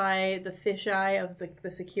distorted by the fisheye of the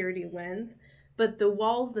security lens, but the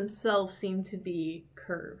walls themselves seem to be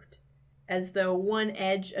curved, as though one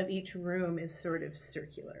edge of each room is sort of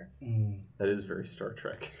circular. That is very Star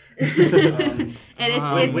Trek. And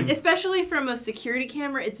it's especially from a security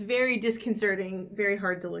camera, it's very disconcerting, very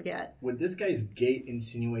hard to look at. Would this guy's gait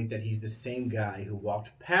insinuate that he's the same guy who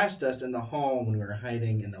walked past us in the hall when we were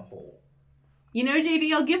hiding in the hole? You know,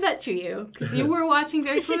 JD, I'll give that to you, because you were watching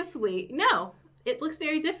very closely. No, it looks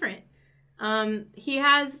very different. He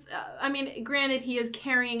has, granted, he is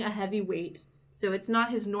carrying a heavy weight, so it's not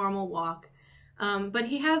his normal walk. But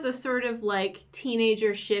he has a sort of, like,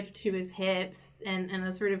 teenager shift to his hips and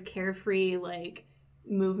a sort of carefree, like,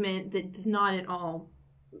 movement that does not at all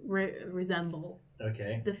resemble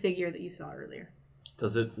the figure that you saw earlier.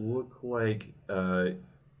 Does it look like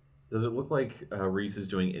Reese is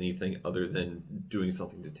doing anything other than doing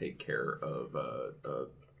something to take care of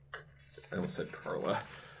I almost said Carla,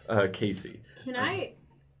 Casey? Can I,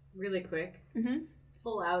 really quick,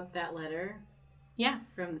 pull out that letter? Yeah.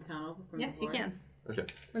 From the tunnel? Yes, you can. Okay.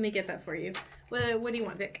 Let me get that for you. What do you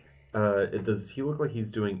want, Vic? Does he look like he's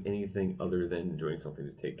doing anything other than doing something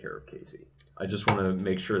to take care of Casey? I just want to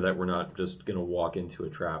make sure that we're not just going to walk into a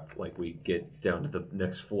trap, like we get down to the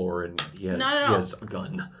next floor and he has a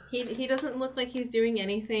gun. He doesn't look like he's doing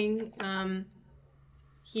anything.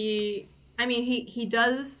 He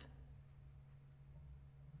does...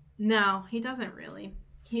 No, he doesn't really.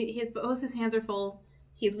 Both his hands are full.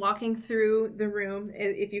 He's walking through the room.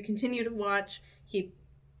 If you continue to watch, he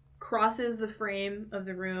crosses the frame of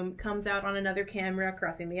the room, comes out on another camera,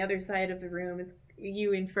 crossing the other side of the room.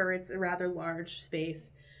 You infer it's a rather large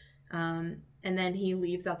space. And then he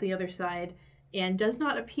leaves out the other side and does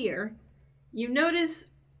not appear. You notice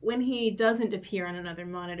when he doesn't appear on another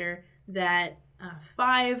monitor that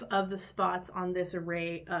 5 of the spots on this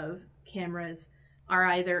array of cameras are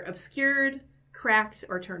either obscured, cracked,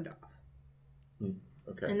 or turned off.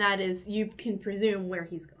 Okay. And that is, you can presume where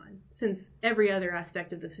he's gone, since every other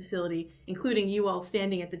aspect of this facility, including you all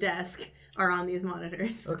standing at the desk, are on these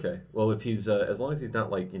monitors. Okay. Well, if he's as long as he's not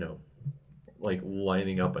like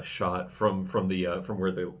lining up a shot from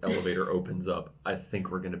where the elevator opens up, I think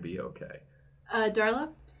we're gonna be okay. Darla?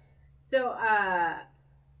 So,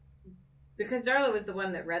 because Darla was the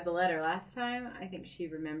one that read the letter last time, I think she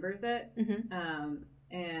remembers it.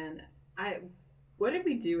 And what did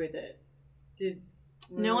we do with it?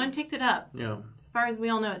 No one picked it up. Yeah. As far as we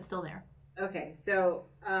all know, it's still there. Okay, so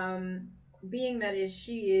being that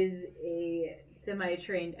she is a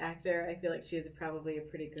semi-trained actor, I feel like she is probably a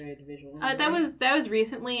pretty good visual memory. That was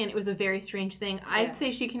recently, and it was a very strange thing. Yeah. I'd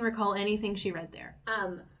say she can recall anything she read there.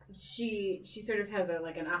 She sort of has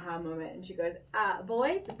an aha moment, and she goes,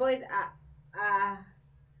 boys,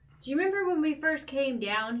 do you remember when we first came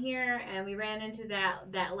down here and we ran into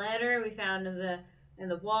that letter we found in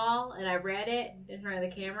the wall, and I read it in front of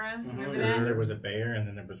the camera? Remember that? There was a bear, and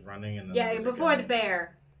then there was running, and then yeah, before the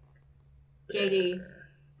bear. JD,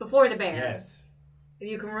 before the bear. Yes. If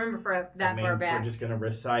you can remember far back. We're just gonna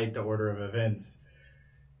recite the order of events.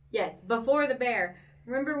 Yes, before the bear.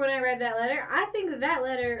 Remember when I read that letter? I think that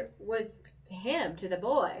letter was to him, to the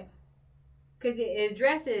boy, because it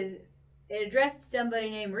addressed somebody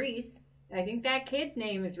named Reese. I think that kid's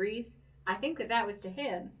name is Reese. I think that was to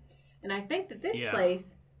him. And I think that this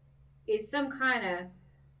place is some kind of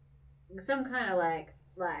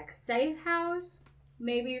like safe house,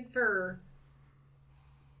 maybe for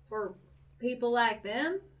people like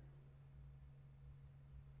them.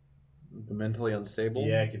 The mentally unstable?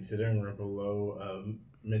 Yeah, considering we're below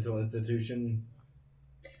a mental institution.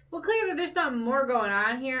 Well, clearly there's something more going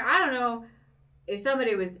on here. I don't know if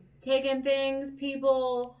somebody was taking things,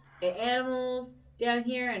 people, and animals down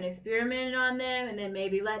here and experimented on them and then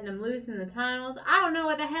maybe letting them loose in the tunnels. I don't know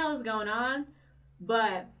what the hell is going on,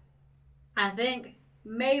 but I think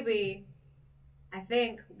we're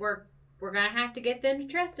gonna have to get them to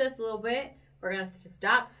trust us a little bit. We're gonna have to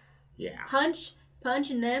stop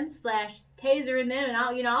punching them / tasering them,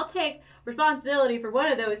 and I'll take responsibility for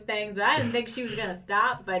one of those things, but I didn't think she was gonna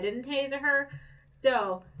stop if I didn't taser her.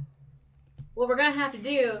 So what we're gonna have to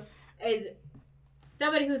do is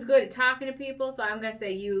somebody who's good at talking to people. So I'm gonna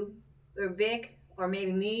say you or Vic or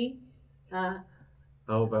maybe me. How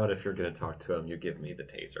about if you're gonna talk to him, you give me the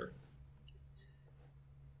taser?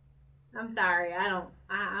 I'm sorry, I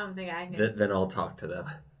don't think I can. Then I'll talk to them.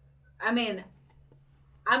 I mean,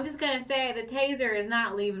 I'm just gonna say the taser is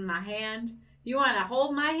not leaving my hand. You want to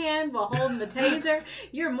hold my hand while holding the taser?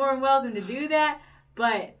 You're more than welcome to do that.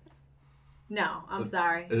 But no, I'm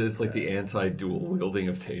sorry. It's like the anti-dual wielding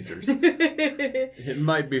of tasers. It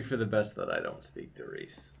might be for the best that I don't speak to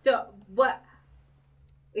Reese. So what?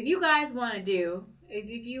 If you guys want to do is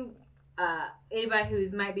if you anybody who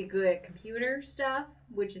might be good at computer stuff,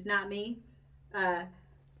 which is not me,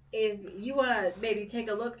 if you want to maybe take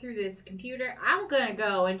a look through this computer, I'm gonna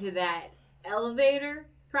go into that elevator.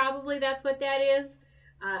 Probably that's what that is,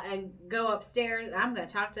 and go upstairs. I'm gonna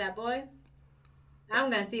talk to that boy. I'm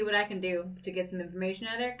gonna see what I can do to get some information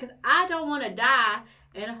out of there, because I don't want to die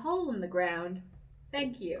in a hole in the ground.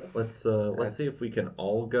 Thank you. Let's see if we can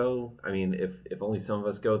all go. I mean, if only some of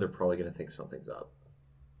us go, they're probably gonna think something's up.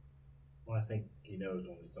 Well, I think he knows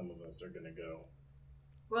only some of us are gonna go.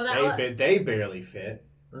 Well, They barely fit.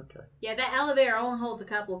 Okay. yeah, that elevator only holds a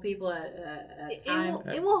couple of people at a time.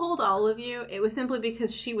 It will hold all of you. It was simply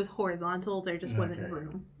because she was horizontal. There just wasn't Okay.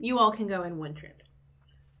 room. You all can go in one trip.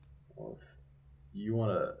 Well, if you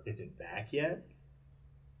want to... Is it back yet?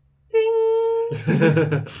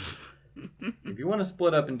 If you want to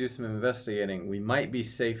split up and do some investigating, we might be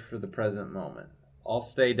safe for the present moment. I'll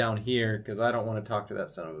stay down here because I don't want to talk to that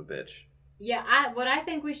son of a bitch. Yeah, what I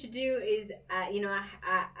think we should do is, I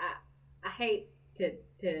hate to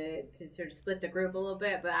sort of split the group a little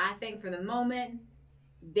bit, but I think for the moment,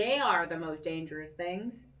 they are the most dangerous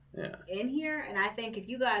things in here, and I think if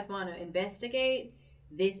you guys want to investigate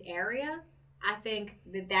this area, I think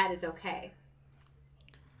that is okay.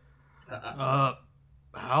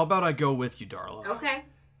 How about I go with you, Darla? Okay.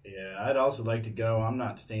 Yeah, I'd also like to go. I'm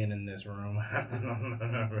not staying in this room.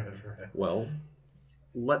 Well,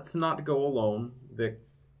 let's not go alone. Vic,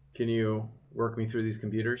 can you work me through these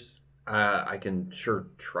computers? I can sure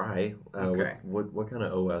try. Okay. What kind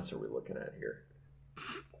of OS are we looking at here?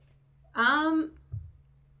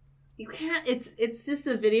 You can't. It's just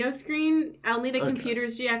a video screen. I'll need a Okay.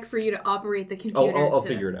 computer's jack for you to operate the computer. I'll to-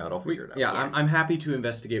 figure it out. I'll figure it out. Yeah, I'm happy to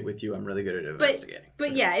investigate with you. I'm really good at investigating.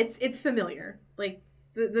 But yeah, it's familiar. Like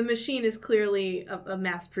the machine is clearly a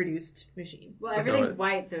mass-produced machine. Well, everything's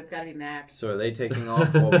white, so it's got to be Mac. So are they taking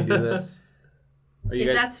off while we do this? Are you If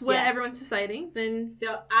guys... that's what Yeah. everyone's deciding, then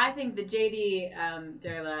So I think the JD,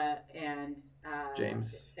 Darla, and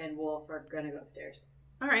James. and Wolf are gonna go upstairs.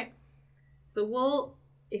 all right. So we'll,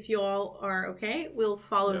 if you all are okay, we'll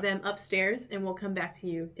follow Yeah. them upstairs, and we'll come back to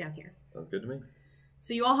you down here. Sounds good to me.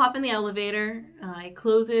 So you all hop in the elevator. It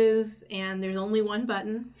closes, and there's only one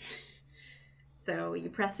button. So you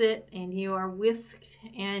press it, and you are whisked,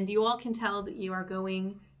 and you all can tell that you are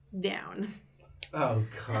going down. Oh,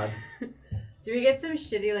 God. Do we get some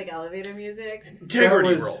shitty like elevator music?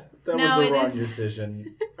 Integrity roll. That No, was it the wrong is-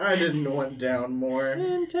 decision. I didn't want down more.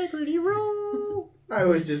 Integrity roll. I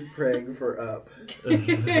was just praying for up.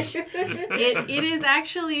 It is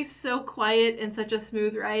actually so quiet and such a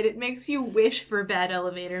smooth ride. It makes you wish for bad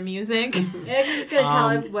elevator music. It's just gonna tell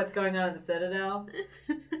us what's going on in the Citadel.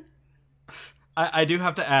 I do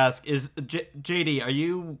have to ask: is JD? Are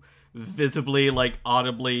you visibly, like,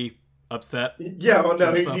 audibly upset? Yeah, well, no, Sort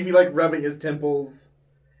of he'd stuff. be like rubbing his temples,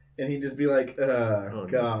 and he'd just be like, no.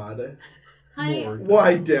 God. Honey,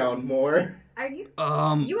 Why down more? are you?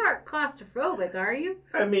 Um, You aren't claustrophobic, are you?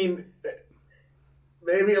 I mean,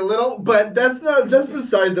 maybe a little, but that's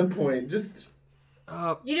beside the point. Just,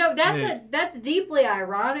 You know Hey. that's deeply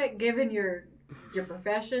ironic given your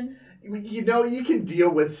profession. you know, you can deal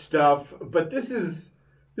with stuff, but this is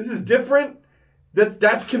different.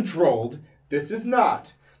 That's controlled. This is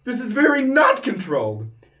not. This is very not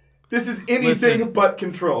controlled. This is anything Listen. but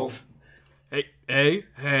controlled. hey,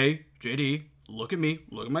 JD, look at me.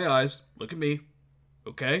 Look at my eyes. Look at me.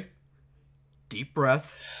 Okay? Deep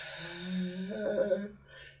breath.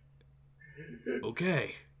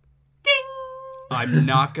 Okay. Ding! I'm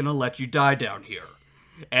not gonna let you die down here.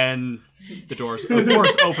 And the doors, of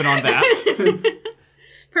course, open on that.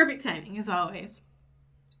 Perfect timing, as always.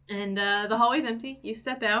 And the hallway's empty. You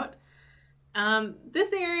step out.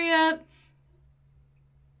 This area,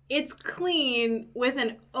 it's clean with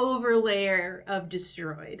an overlayer of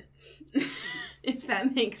destroyed. If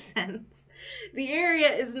that makes sense. The area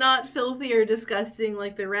is not filthy or disgusting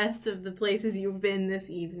like the rest of the places you've been this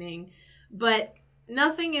evening, but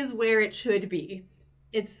nothing is where it should be.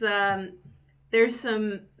 It's there's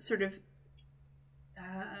some sort of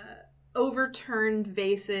overturned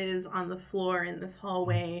vases on the floor in this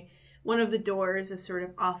hallway. One of the doors is sort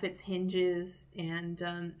of off its hinges,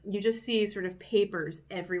 and you just see sort of papers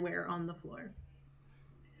everywhere on the floor.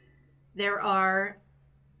 There are,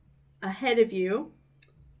 ahead of you,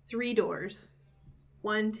 3 doors.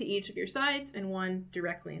 One to each of your sides and one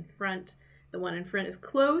directly in front. The one in front is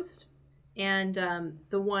closed, and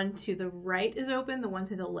the one to the right is open. The one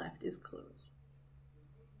to the left is closed.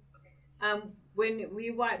 When we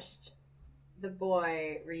watched the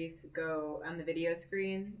boy Reese go on the video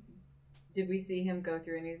screen, did we see him go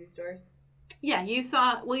through any of these doors? Yeah, you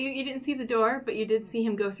saw, well, you didn't see the door, but you did see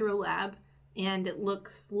him go through a lab, and it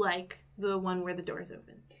looks like the one where the door is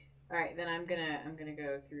open. All right, then I'm gonna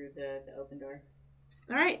go through the open door.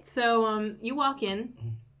 All right, so you walk in.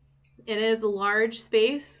 It is a large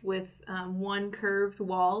space with one curved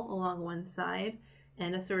wall along one side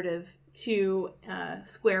and a sort of 2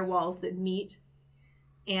 square walls that meet.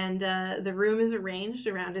 And the room is arranged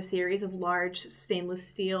around a series of large stainless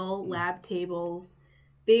steel lab tables,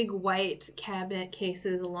 big white cabinet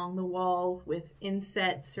cases along the walls with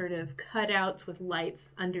inset sort of cutouts with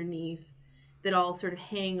lights underneath that all sort of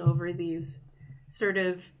hang over these sort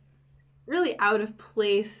of really out of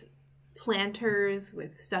place planters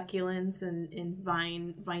with succulents and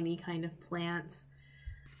viney kind of plants.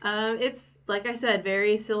 It's, like I said,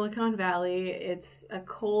 very Silicon Valley. It's a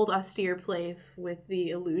cold, austere place with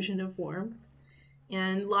the illusion of warmth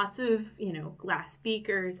and lots of, glass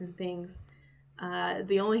beakers and things.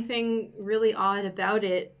 The only thing really odd about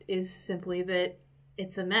it is simply that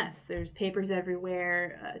it's a mess. There's papers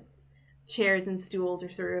everywhere. Chairs and stools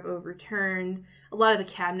are sort of overturned. A lot of the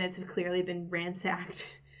cabinets have clearly been ransacked.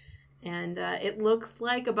 And it looks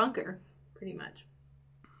like a bunker, pretty much.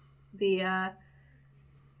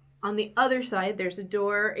 On the other side, there's a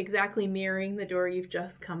door exactly mirroring the door you've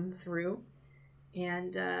just come through.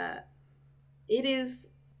 And it is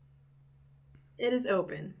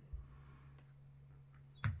open.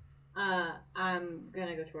 I'm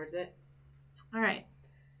gonna go towards it. All right.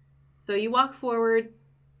 So you walk forward.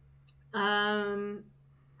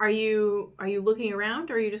 Are you looking around,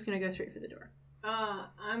 or are you just gonna go straight for the door?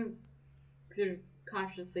 I'm sort of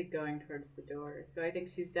cautiously going towards the door. So I think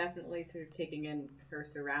she's definitely sort of taking in her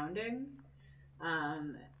surroundings.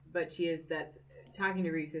 But she is talking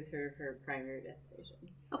to Reese is her primary destination.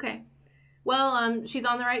 Okay. Well, she's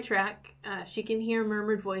on the right track. She can hear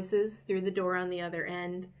murmured voices through the door on the other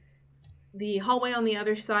end. The hallway on the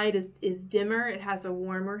other side is dimmer. It has a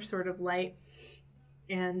warmer sort of light.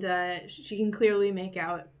 And she can clearly make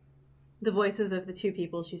out the voices of the 2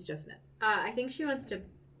 people she's just met. I think she wants to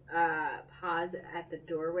pause at the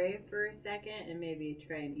doorway for a second and maybe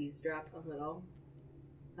try and eavesdrop a little,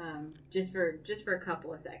 just for a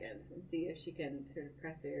couple of seconds, and see if she can sort of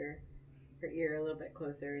press her ear a little bit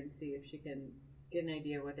closer and see if she can get an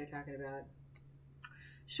idea of what they're talking about.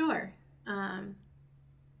 Sure.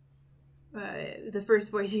 The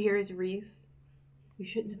first voice you hear is Reese. You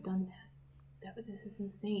shouldn't have done that. This is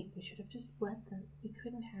insane. We should have just let them. We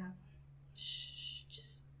couldn't have. Shh.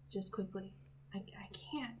 Just quickly. I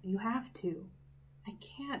can't. You have to. I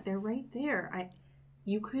can't. They're right there.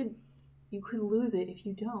 You could lose it if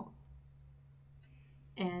you don't.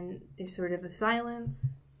 And there's sort of a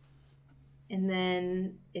silence, and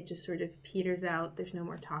then it just sort of peters out. There's no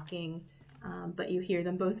more talking, but you hear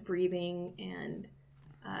them both breathing, and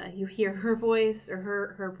you hear her voice or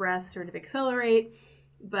her breath sort of accelerate,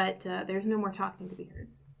 but there's no more talking to be heard.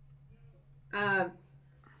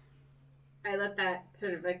 I let that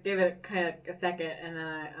sort of give it kind of a second,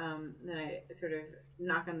 and then I sort of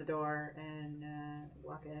knock on the door and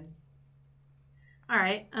walk in. All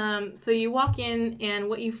right. So you walk in, and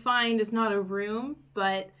what you find is not a room,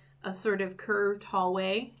 but a sort of curved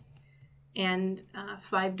hallway, and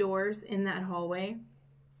 5 doors in that hallway.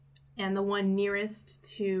 And the one nearest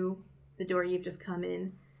to the door you've just come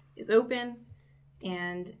in is open,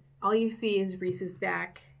 and all you see is Reese's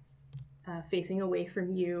back, facing away from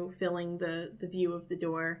you, filling the view of the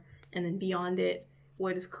door, and then beyond it,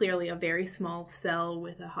 what is clearly a very small cell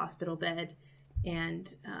with a hospital bed,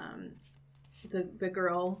 and the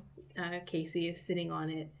girl, Casey, is sitting on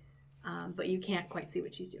it, but you can't quite see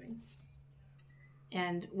what she's doing.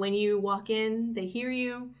 And when you walk in, they hear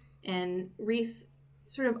you, and Reese,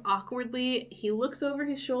 sort of awkwardly, he looks over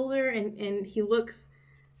his shoulder, and he looks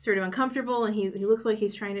sort of uncomfortable, and he looks like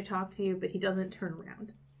he's trying to talk to you, but he doesn't turn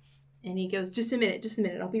around. And he goes, just a minute,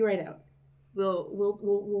 I'll be right out. We'll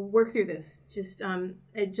work through this. Just 1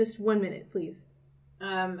 minute, please.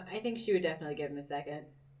 I think she would definitely give him a second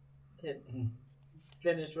to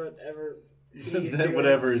finish whatever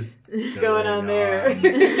Whatever's going on there. I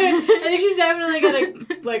think she's definitely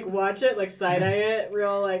gonna like watch it, like side eye it,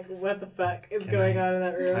 real like what the fuck is going on in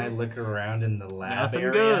that room? Can I look around in the lab Nothing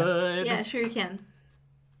area? good. Yeah, sure you can.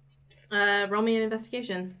 Roll me an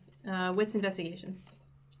investigation. Wits investigation.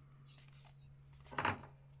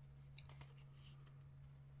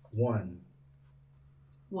 1.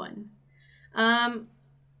 1.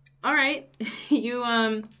 All right. You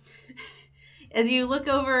as you look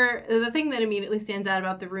over, the thing that immediately stands out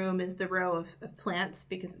about the room is the row of plants,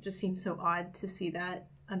 because it just seems so odd to see that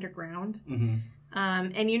underground. Mm-hmm.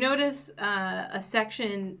 And you notice a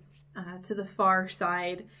section to the far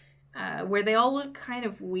side where they all look kind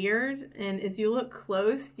of weird. And as you look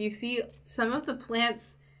close, you see some of the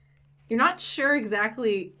plants. You're not sure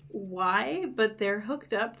exactly why, but they're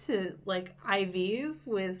hooked up to like IVs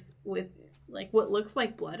with like what looks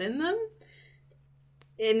like blood in them.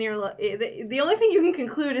 And the only thing you can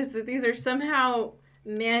conclude is that these are somehow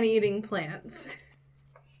man-eating plants.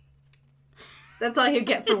 That's all you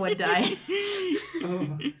get for one die.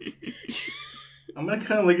 Oh. I'm gonna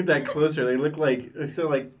kind of look at that closer. They look like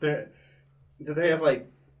do they have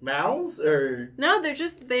like mouths or? No,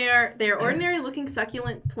 they're ordinary looking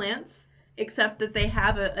succulent plants, except that they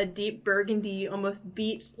have a deep burgundy, almost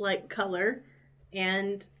beet-like color,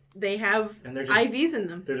 and they have IVs in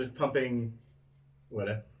them. They're just pumping what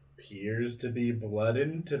appears to be blood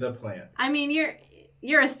into the plants. I mean,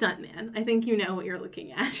 you're a stuntman. I think you know what you're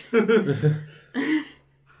looking at.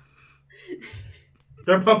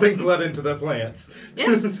 They're pumping blood into the plants.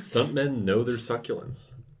 Yes. Stuntmen know their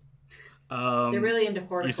succulents. They're really into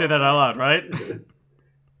horticulture. You say that out loud, right?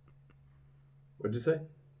 What'd you say?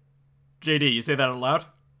 JD, you say that out loud?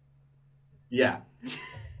 Yeah.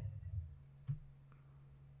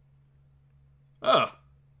 Oh.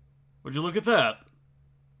 Would you look at that?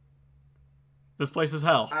 This place is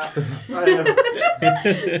hell.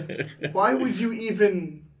 Why would you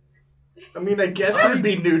even? I mean, I guess there'd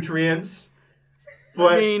be nutrients.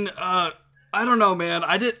 But I mean, I don't know, man.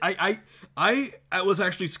 I was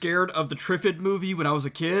actually scared of the Triffid movie when I was a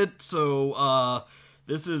kid, so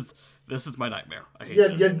this is my nightmare. I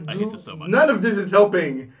hate this. I hate this so much. None of this is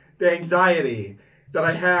helping the anxiety that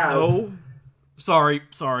I have. Oh, sorry.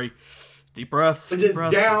 Deep breath. It's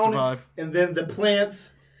breath. down, Survive. and then the plants,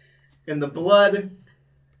 and the blood,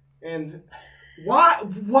 and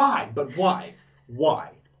why? But why?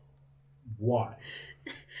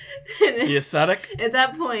 The aesthetic. At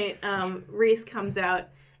that point, Reese comes out,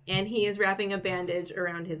 and he is wrapping a bandage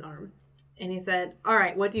around his arm. And he said, "All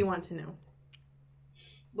right, what do you want to know?"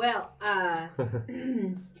 Well,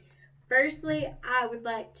 firstly, I would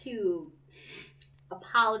like to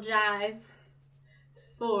apologize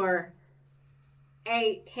for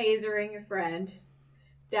tasering your friend.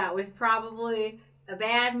 That was probably a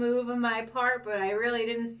bad move on my part, but I really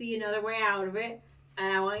didn't see another way out of it.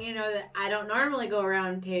 And I want you to know that I don't normally go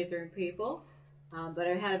around tasering people, but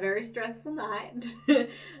I had a very stressful night,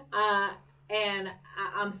 and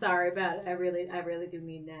I'm sorry about it. I really do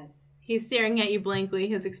mean that. He's staring at you blankly.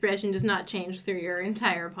 His expression does not change through your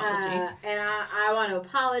entire apology. And I want to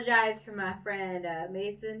apologize for my friend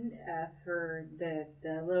Mason for the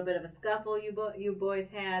little bit of a scuffle you boys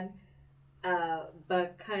had,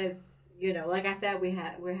 because like I said,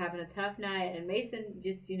 we're having a tough night, and Mason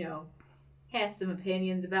just has some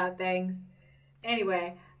opinions about things.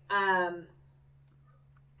 Anyway, and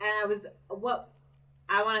I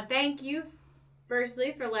want to thank you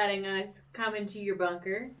firstly for letting us come into your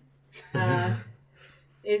bunker.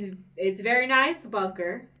 It's a very nice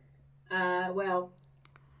bunker. Well,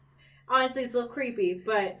 honestly, it's a little creepy,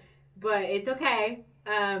 but it's okay.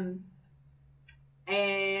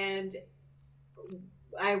 And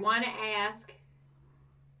I want to ask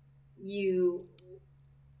you.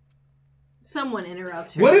 Someone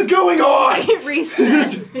interrupt her. What is going on? Reese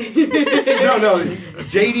says. No.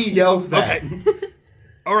 JD yells that. Okay.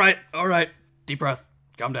 All right. Deep breath.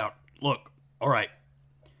 Calm down. Look. All right.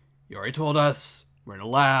 You already told us we're in a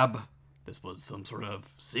lab. This was some sort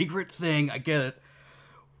of secret thing. I get it.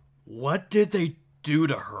 What did they do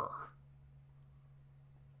to her?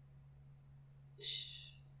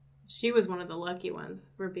 She was one of the lucky ones,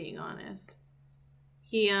 if we're being honest.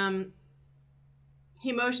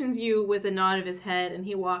 He motions you with a nod of his head, and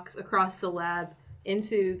he walks across the lab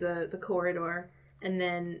into the corridor, and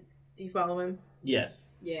then, do you follow him? Yes.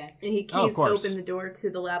 Yeah. And he keys open the door to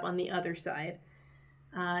the lab on the other side.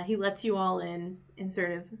 He lets you all in and sort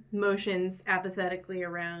of motions apathetically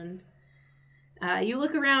around. You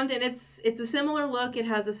look around, and it's a similar look. It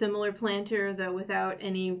has a similar planter, though without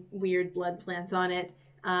any weird blood plants on it.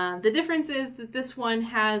 The difference is that this one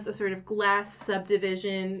has a sort of glass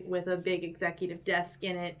subdivision with a big executive desk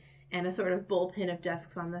in it and a sort of bullpen of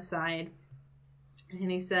desks on the side. And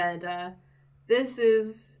he said, this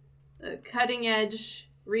is a cutting-edge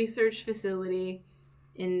research facility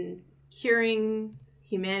in curing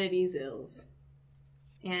humanity's ills.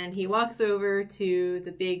 And he walks over to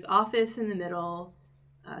the big office in the middle,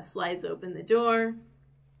 slides open the door,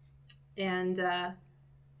 and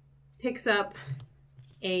picks up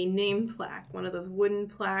a name plaque, one of those wooden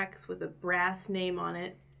plaques with a brass name on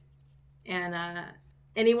it. And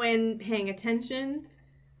anyone paying attention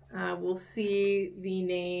will see the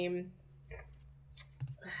name.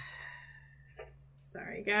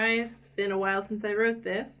 Sorry, guys. It's been a while since I wrote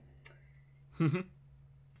this.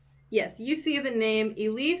 Yes, you see the name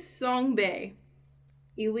Elise Songbe.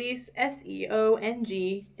 Elise,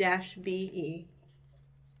 Seong-be.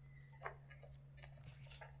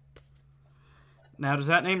 Now, does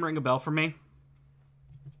that name ring a bell for me?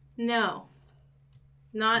 No.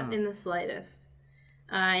 Not in the slightest.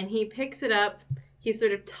 And he picks it up. He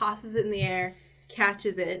sort of tosses it in the air,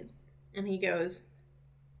 catches it, and he goes,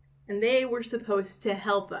 and they were supposed to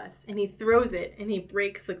help us. And he throws it, and he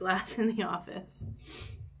breaks the glass in the office.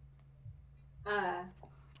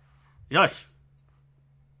 Yes.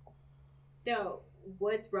 So,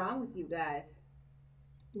 what's wrong with you guys?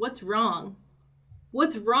 What's wrong?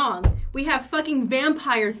 What's wrong? We have fucking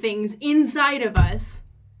vampire things inside of us.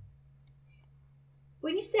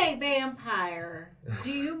 When you say vampire,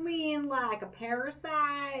 do you mean like a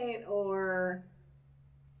parasite or...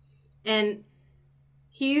 And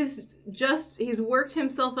he's worked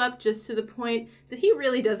himself up just to the point that he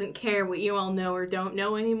really doesn't care what you all know or don't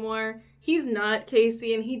know anymore. He's not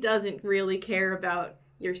Casey, and he doesn't really care about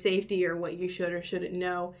your safety or what you should or shouldn't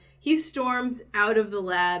know. He storms out of the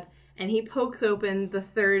lab, and he pokes open the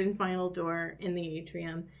third and final door in the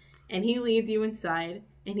atrium, and he leads you inside,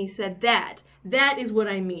 and he said, that is what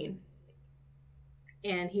I mean.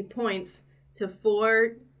 And he points to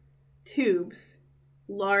 4 tubes,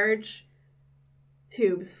 large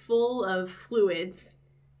tubes full of fluids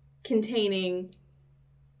containing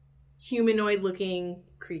humanoid-looking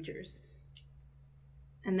creatures.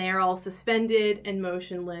 And they are all suspended and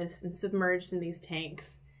motionless and submerged in these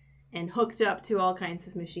tanks and hooked up to all kinds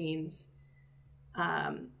of machines.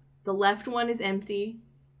 The left one is empty.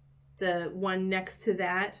 The one next to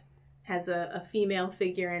that has a female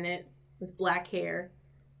figure in it with black hair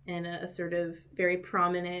and a sort of very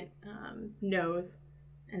prominent nose.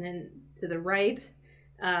 And then to the right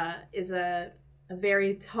is a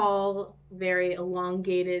very tall, very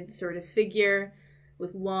elongated sort of figure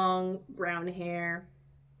with long brown hair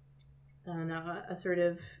and a sort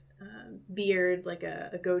of beard, like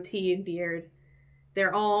a goatee and beard.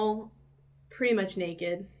 They're all pretty much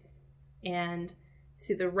naked. And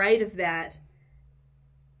to the right of that,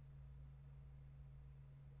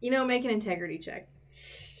 make an integrity check.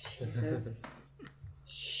 Jesus.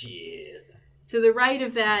 Shit. To the right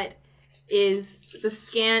of that is the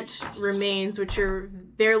scant remains, which are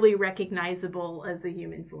barely recognizable as the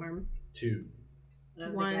human form. 2. I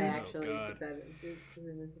don't One. think I actually Oh,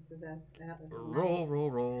 God.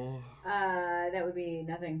 Roll. That would be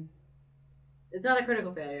nothing. It's not a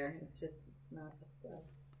critical failure. It's just not a success.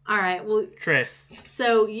 All right, well, Tris.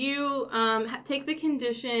 so you take the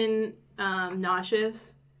condition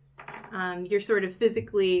nauseous. You're sort of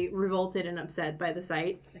physically revolted and upset by the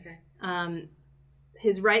sight. Okay.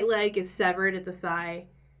 His right leg is severed at the thigh.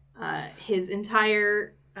 His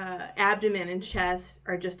entire abdomen and chest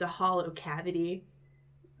are just a hollow cavity.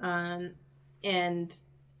 And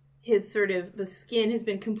his the skin has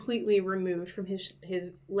been completely removed from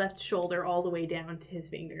his left shoulder all the way down to his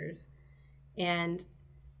fingers. And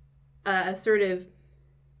a sort of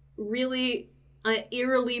really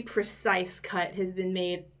eerily precise cut has been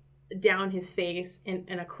made down his face and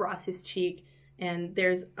across his cheek. And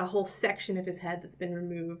there's a whole section of his head that's been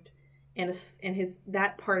removed, and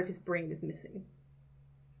that part of his brain is missing.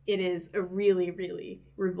 It is a really, really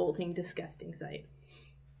revolting, disgusting sight.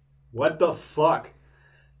 What the fuck?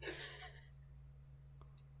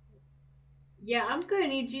 Yeah, I'm gonna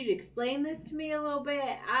need you to explain this to me a little bit.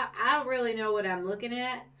 I don't really know what I'm looking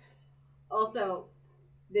at. Also,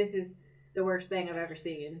 this is the worst thing I've ever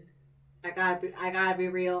seen. I gotta be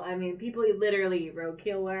real. I mean, people literally eat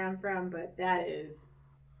roadkill where I'm from, but that is...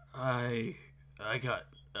 I got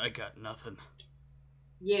nothing.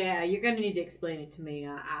 Yeah, you're gonna need to explain it to me.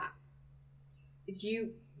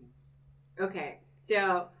 Okay,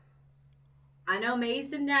 so I know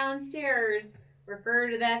Mason downstairs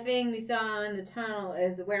referred to that thing we saw in the tunnel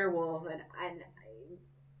as a werewolf, and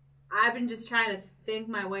I've been just trying to think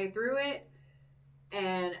my way through it,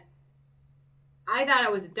 and I thought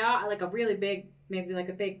it was a dog, like a really big, maybe like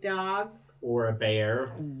a big dog. Or a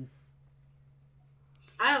bear.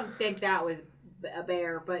 I don't think that was a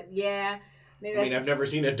bear, but yeah, maybe. I mean, I've never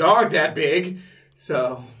seen a dog that big,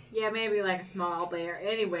 so. Yeah, maybe like a small bear.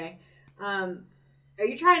 Anyway, are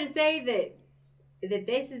you trying to say that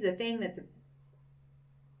this is a thing that's?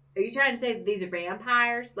 Are you trying to say that these are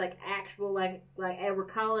vampires, like actual, like Edward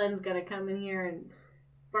Cullen's gonna come in here and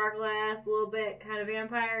sparkle ass a little bit, kind of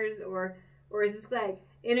vampires, or is this like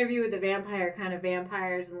Interview with the Vampire kind of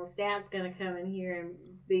vampires, and Lestat's gonna come in here and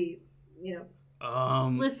be,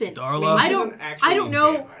 Listen, Darla? I don't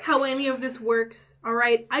know how any of this works. All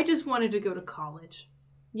right, I just wanted to go to college.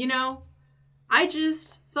 I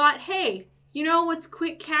just thought, hey, what's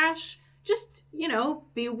quick cash? Just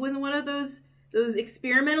be with one of those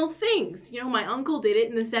experimental things. My uncle did it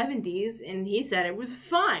in the 70s, and he said it was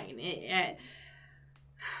fine. It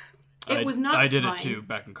was not fine. I did it too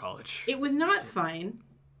back in college. It was not fine.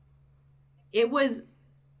 It was,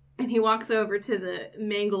 and he walks over to the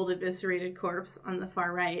mangled, eviscerated corpse on the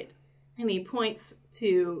far right, and he points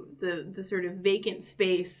to the sort of vacant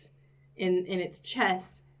space in its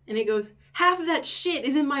chest, and it goes, half of that shit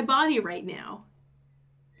is in my body right now.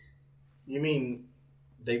 You mean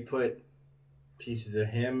they put pieces of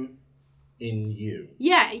him in you?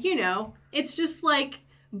 Yeah, it's just like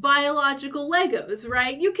biological Legos,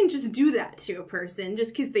 right? You can just do that to a person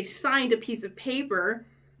just because they signed a piece of paper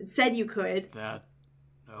that said you could.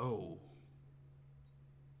 No.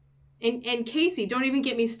 And Casey, don't even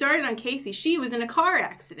get me started on Casey. She was in a car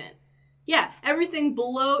accident. Yeah, everything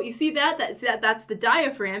below, you see that's the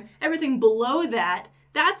diaphragm. Everything below that,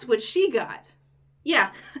 that's what she got.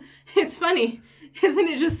 Yeah, it's funny. Isn't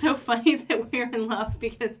it just so funny that we're in love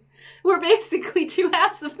because we're basically two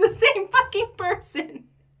halves of the same fucking person?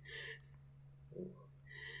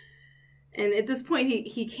 And at this point,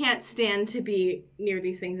 he can't stand to be near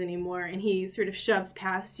these things anymore, and he sort of shoves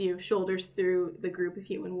past you, shoulders through the group of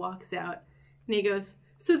you, and walks out. And he goes,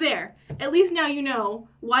 so there, at least now you know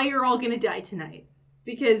why you're all gonna die tonight.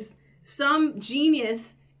 Because some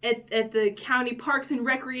genius at the county parks and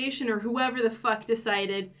recreation or whoever the fuck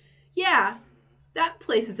decided, yeah, that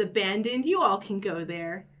place is abandoned, you all can go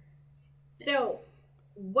there. So,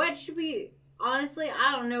 what should we... Honestly,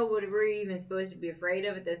 I don't know what we're even supposed to be afraid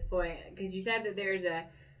of at this point. Because you said that there's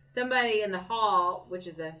somebody in the hall, which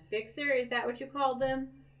is a fixer. Is that what you called them?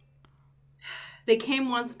 They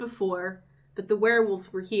came once before, but the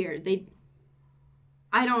werewolves were here. The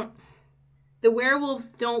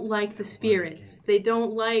werewolves don't like the spirits. They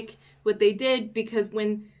don't like what they did because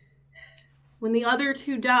when the other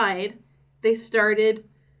two died, they started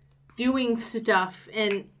doing stuff.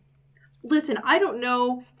 And listen, I don't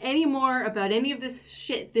know any more about any of this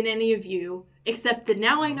shit than any of you, except that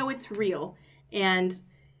now I know it's real. And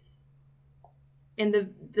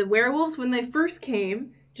the werewolves, when they first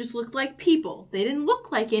came, just looked like people. They didn't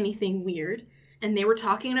look like anything weird. And they were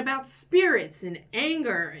talking about spirits and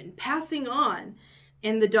anger and passing on.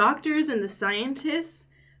 And the doctors and the scientists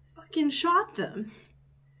fucking shot them.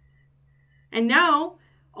 And now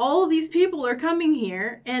all these people are coming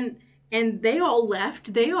here and they all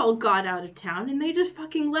left. They all got out of town and they just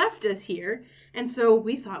fucking left us here. And so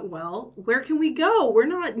we thought, well, where can we go? We're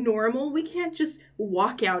not normal. We can't just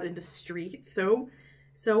walk out in the street. So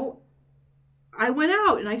I went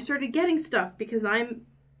out and I started getting stuff because I'm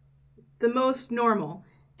the most normal.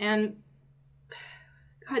 And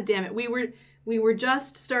God damn it, we were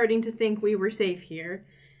just starting to think we were safe here.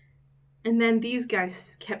 And then these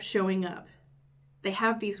guys kept showing up. They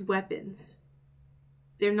have these weapons.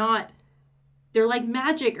 They're like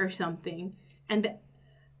magic or something. And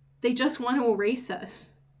they just want to erase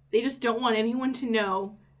us. They just don't want anyone to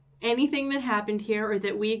know anything that happened here or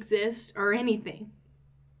that we exist or anything.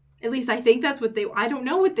 At least I think that's what I don't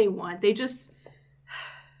know what they want.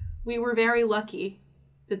 We were very lucky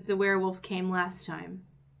that the werewolves came last time.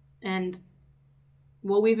 And,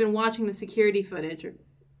 well, we've been watching the security footage, or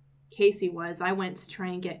Casey was. I went to try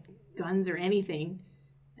and get guns or anything.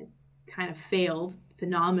 I kind of failed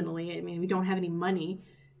phenomenally. I mean, we don't have any money.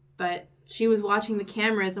 But she was watching the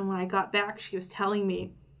cameras, and when I got back, she was telling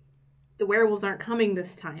me, the werewolves aren't coming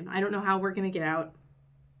this time. I don't know how we're going to get out.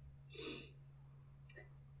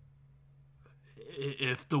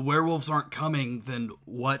 If the werewolves aren't coming, then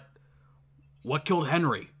what killed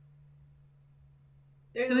Henry?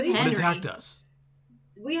 Who's Henry? What attacked us?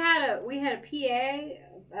 We had a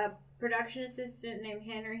PA, a production assistant named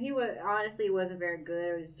Henry. He wasn't very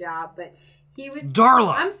good at his job, but he was...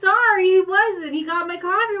 Darla! I'm sorry, he wasn't. He got my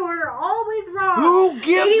coffee order always wrong. Who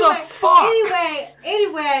gives a fuck?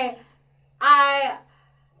 Anyway,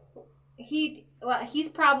 he's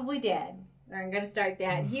probably dead. I'm going to start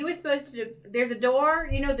that. He was supposed to... There's a door,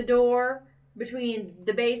 the door between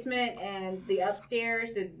the basement and the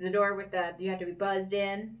upstairs, the door with you have to be buzzed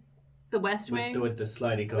in. The West Wing? With the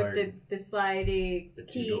slidey card. With the slidey the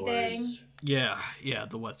two key doors. thing. Yeah,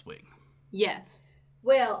 the West Wing. Yes.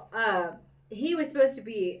 Well, he was supposed to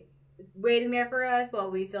be waiting there for us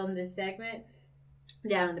while we filmed this segment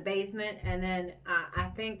down in the basement, and then I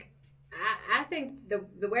think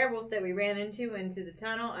the werewolf that we ran into the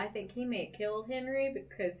tunnel, I think he may have killed Henry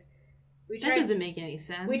because that doesn't make any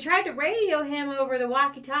sense. We tried to radio him over the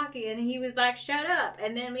walkie-talkie, and he was like, "Shut up!"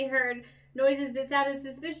 And then we heard noises that sounded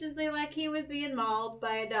suspiciously like he was being mauled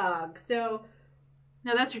by a dog. So,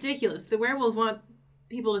 no, that's ridiculous. The werewolves want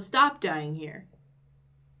people to stop dying here.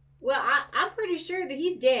 Well, I'm pretty sure that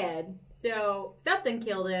he's dead. So something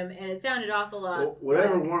killed him, and it sounded awful lot. Well,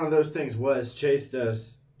 whatever one of those things was chased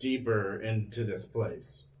us deeper into this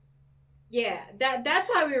place. Yeah, that's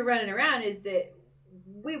why we were running around. Is that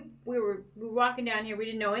we were walking down here. We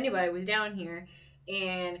didn't know anybody was down here,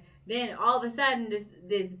 and then all of a sudden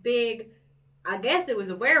this big, I guess it was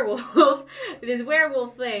a werewolf. This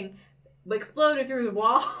werewolf thing exploded through the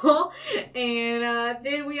wall, and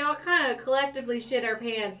then we all kind of collectively shit our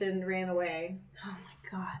pants and ran away. Oh my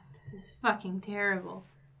god, this is fucking terrible.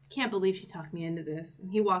 I can't believe she talked me into this.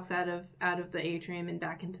 And he walks out of the atrium and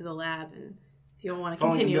back into the lab, and if you don't want to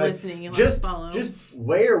continue listening, you'll have to follow. Just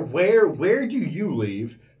where do you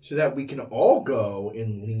leave so that we can all go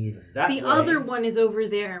and leave that way? The other one is over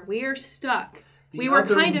there. We are stuck. We were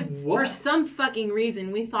kind of, for some fucking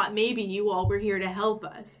reason, we thought maybe you all were here to help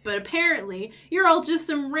us. But apparently, you're all just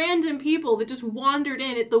some random people that just wandered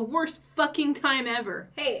in at the worst fucking time ever.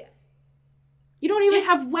 Hey. You don't even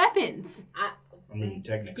have weapons. I mean,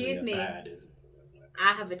 technically, excuse me. Pad is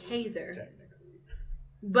I have a taser.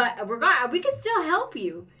 But we can still help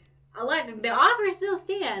you. Like, the offer still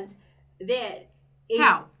stands that...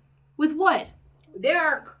 How? With what?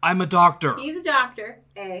 I'm a doctor. He's a doctor,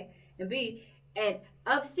 A. And B... And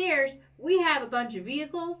upstairs, we have a bunch of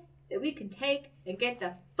vehicles that we can take and get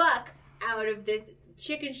the fuck out of this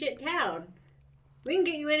chicken shit town. We can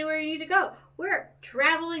get you anywhere you need to go. We're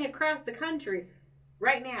traveling across the country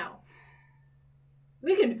right now.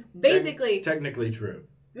 We can basically... Technically true.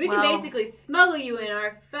 We can basically smuggle you in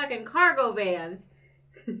our fucking cargo vans.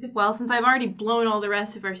 Well, since I've already blown all the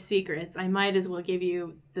rest of our secrets, I might as well give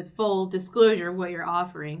you the full disclosure of what you're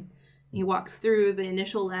offering. He walks through the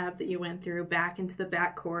initial lab that you went through, back into the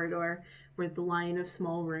back corridor with the line of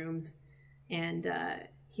small rooms. And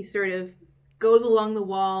he sort of goes along the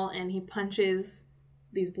wall and he punches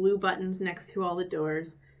these blue buttons next to all the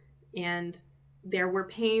doors. And there were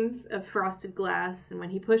panes of frosted glass. And when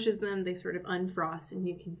he pushes them, they sort of unfrost and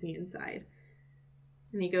you can see inside.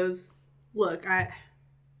 And he goes, "Look, I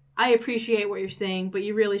appreciate what you're saying, but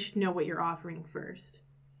you really should know what you're offering first."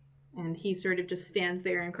 And he sort of just stands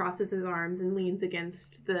there and crosses his arms and leans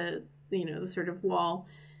against the sort of wall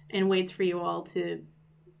and waits for you all to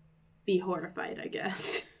be horrified, I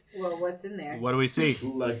guess. Well, what's in there? What do we see?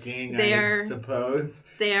 Looking, I suppose.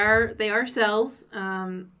 They are cells,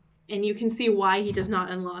 and you can see why he does not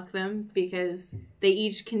unlock them, because they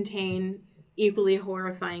each contain equally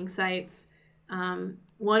horrifying sights.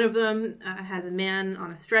 One of them has a man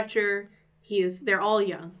on a stretcher. They're all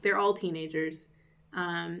young. They're all teenagers.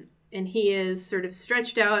 And he is sort of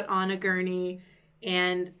stretched out on a gurney,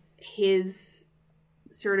 and his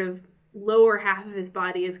sort of lower half of his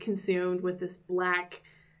body is consumed with this black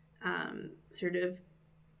sort of,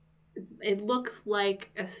 it looks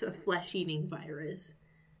like a flesh-eating virus.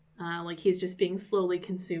 Like he's just being slowly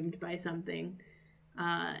consumed by something.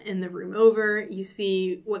 In the room over, you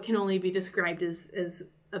see what can only be described as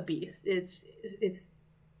a beast. It's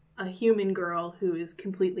a human girl who is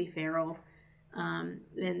completely feral.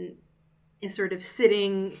 And is sort of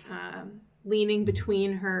sitting, leaning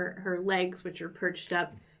between her legs, which are perched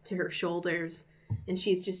up to her shoulders, and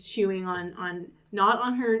she's just chewing on not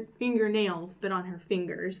on her fingernails, but on her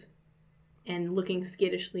fingers, and looking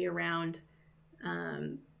skittishly around.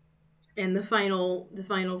 And the final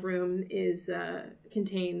room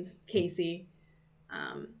contains Casey,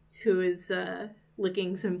 who is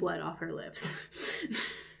licking some blood off her lips,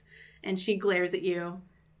 and she glares at you.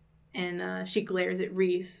 And she glares at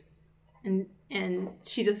Reese, and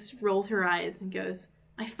she just rolls her eyes and goes,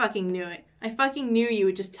 "I fucking knew it. I fucking knew you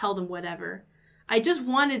would just tell them whatever. I just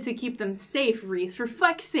wanted to keep them safe, Reese, for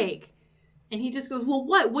fuck's sake." And he just goes, "Well,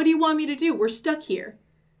 what? What do you want me to do? We're stuck here.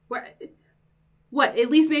 What? At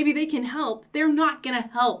least maybe they can help." "They're not gonna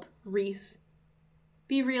help, Reese.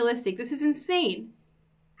 Be realistic. This is insane."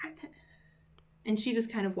 And she just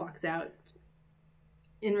kind of walks out.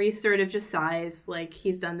 And Reese sort of just sighs, like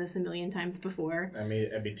he's done this a million times before. I mean,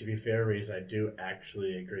 to be fair, Reese, I do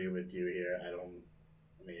actually agree with you here.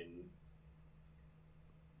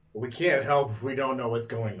 We can't help if we don't know what's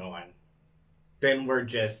going on. Then we're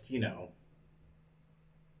just,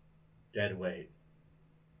 dead weight.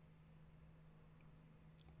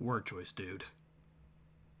 Word choice, dude.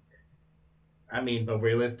 But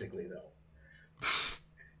realistically, though.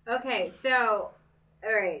 Okay, so,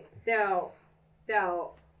 alright, so,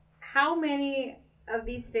 how many of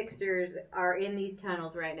these fixtures are in these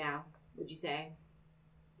tunnels right now, would you say?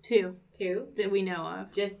 2. 2? That we know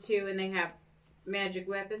of. Just 2, and they have magic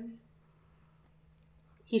weapons?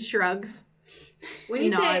 He shrugs. When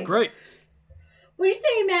you say... Great. When you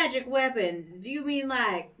say magic weapons, do you mean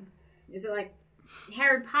is it like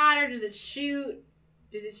Harry Potter? Does it shoot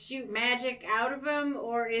magic out of them,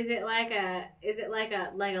 or is it like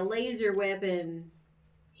a laser weapon?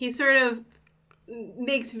 He sort of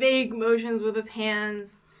makes vague motions with his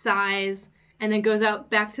hands, sighs, and then goes out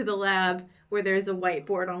back to the lab where there's a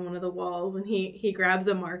whiteboard on one of the walls, and he grabs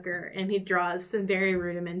a marker and he draws some very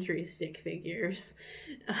rudimentary stick figures.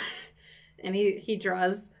 And he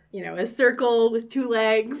draws, a circle with 2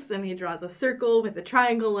 legs, and he draws a circle with a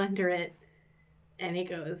triangle under it. And he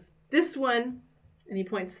goes, this one, and he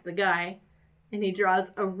points to the guy, and he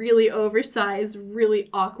draws a really oversized, really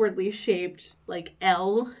awkwardly shaped,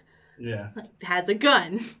 L. Yeah. Has a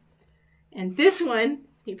gun. And this one,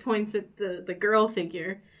 he points at the girl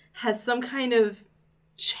figure, has some kind of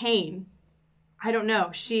chain. I don't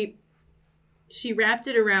know. She wrapped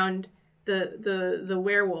it around the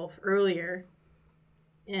werewolf earlier,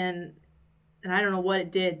 and I don't know what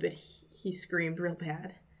it did, but he screamed real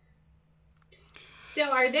bad. So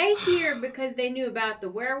are they here because they knew about the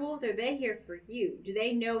werewolves, or are they here for you? Do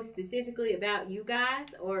they know specifically about you guys,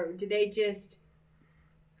 or do they just...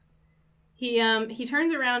 He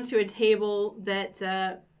turns around to a table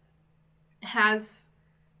that has...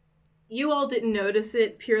 You all didn't notice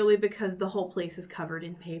it purely because the whole place is covered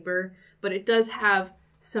in paper, but it does have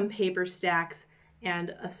some paper stacks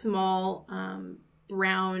and a small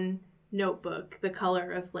brown notebook, the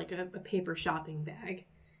color of a paper shopping bag.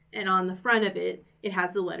 And on the front of it, it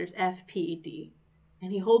has the letters FPD.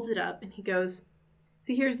 And he holds it up and he goes,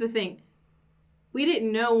 see, here's the thing. We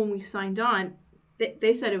didn't know when we signed on.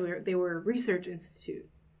 They said they were a research institute.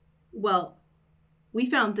 Well, we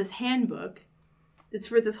found this handbook that's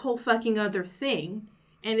for this whole fucking other thing.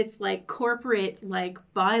 And it's corporate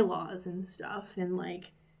bylaws and stuff and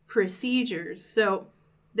procedures. So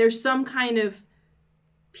there's some kind of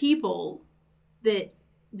people that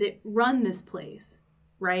run this place,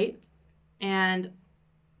 right? And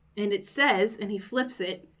it says, and he flips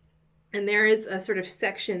it, and there is a sort of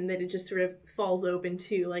section that it just sort of falls open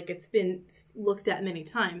to, it's been looked at many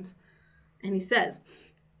times. And he says,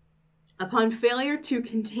 upon failure to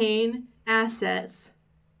contain assets,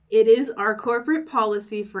 it is our corporate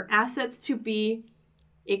policy for assets to be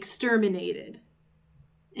exterminated.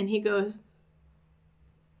 And he goes,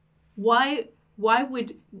 why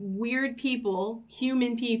would weird people,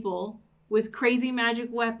 human people, with crazy magic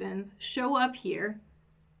weapons show up here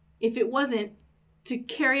if it wasn't to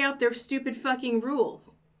carry out their stupid fucking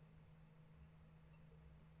rules?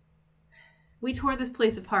 We tore this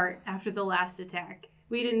place apart after the last attack.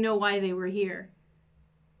 We didn't know why they were here.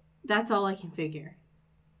 That's all I can figure.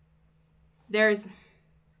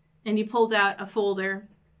 And he pulls out a folder,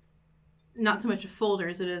 not so much a folder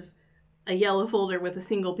as it is a yellow folder with a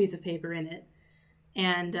single piece of paper in it.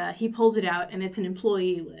 And he pulls it out, and it's an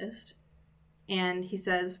employee list. And he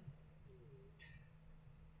says,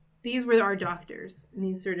 these were our doctors. And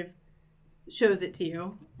he sort of shows it to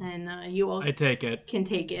you. And you all I take it. Can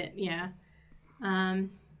take it, yeah.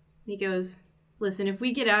 He goes, listen, if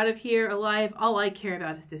we get out of here alive, all I care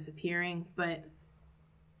about is disappearing. But,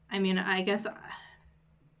 I guess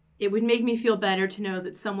it would make me feel better to know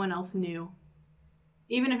that someone else knew.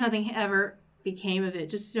 Even if nothing ever became of it,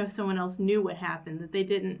 just to know someone else knew what happened, that they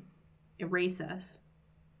didn't erase us.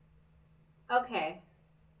 Okay.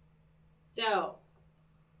 So,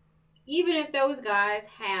 even if those guys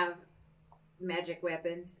have magic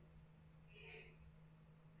weapons,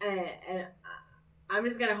 and I'm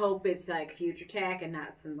just gonna hope it's future tech and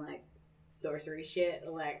not some sorcery shit.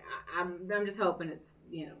 I'm just hoping it's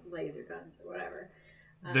laser guns or whatever.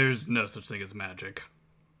 There's no such thing as magic.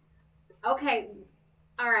 Okay.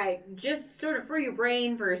 All right, just sort of free your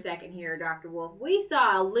brain for a second here, Dr. Wolf. We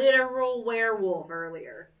saw a literal werewolf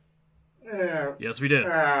earlier. Yes, we did.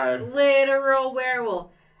 Literal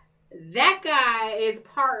werewolf. That guy is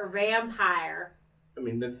part vampire.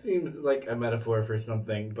 That seems like a metaphor for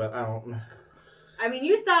something, but I don't... I mean,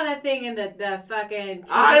 you saw that thing in the fucking...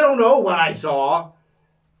 I don't know what I saw.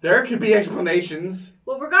 There could be explanations.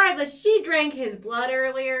 Well, regardless, she drank his blood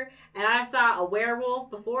earlier, and I saw a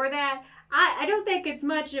werewolf before that. I don't think it's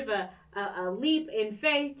much of a leap in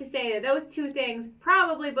faith to say that those two things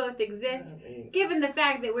probably both exist, given the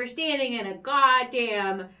fact that we're standing in a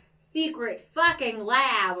goddamn secret fucking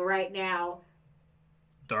lab right now.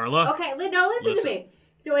 Darla? Okay, no, listen to me.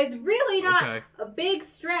 So it's really not a big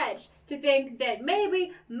stretch to think that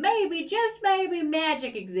maybe, just maybe,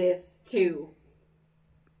 magic exists too.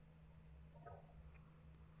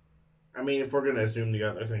 I mean, if we're going to assume the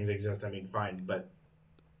other things exist, I mean, fine, but...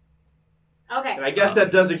 Okay. And I guess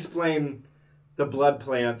that does explain the blood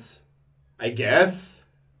plants. I guess?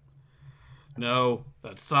 No,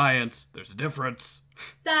 that's science. There's a difference.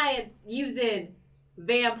 Science using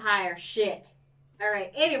vampire shit.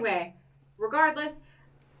 Alright, anyway, regardless...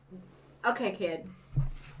 Okay, kid.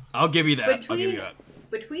 I'll give you that. I'll give you that.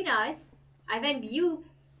 Between us, I think you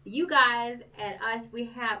guys and us, we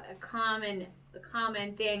have a common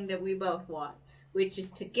thing that we both want, which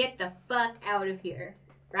is to get the fuck out of here,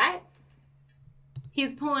 right?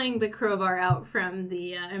 He's pulling the crowbar out from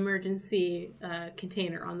the emergency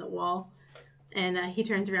container on the wall, and he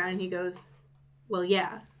turns around and he goes, "Well,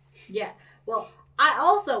 yeah." Yeah. Well, I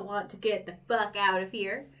also want to get the fuck out of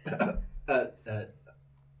here.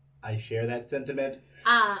 I share that sentiment.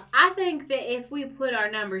 I think that if we put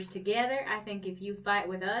our numbers together, I think if you fight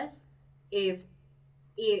with us, I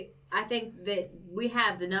think that we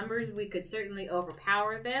have the numbers, we could certainly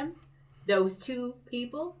overpower them, those two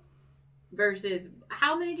people, versus,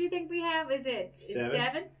 how many do you think we have? Is it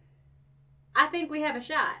 7? I think we have a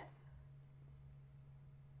shot.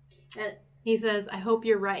 And he says, "I hope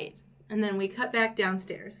you're right." And then we cut back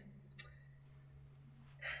downstairs.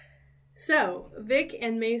 So, Vic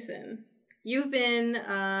and Mason, you've been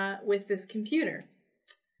with this computer.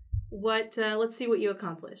 Let's see what you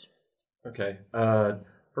accomplish. Okay.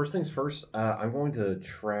 First things first, I'm going to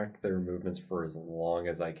track their movements for as long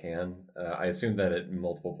as I can. I assume that at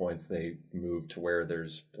multiple points they move to where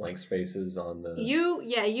there's blank spaces on the...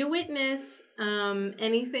 You witness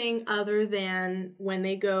anything other than when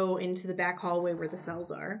they go into the back hallway where the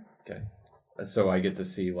cells are. Okay. So I get to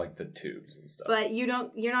see, like, the tubes and stuff. But you're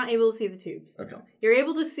not able to see the tubes. Okay. You're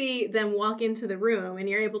able to see them walk into the room, and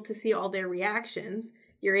you're able to see all their reactions.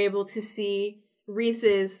 You're able to see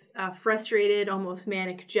Reese's frustrated, almost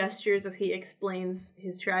manic gestures as he explains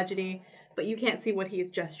his tragedy, but you can't see what he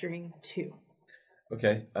is gesturing to.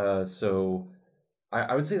 Okay, so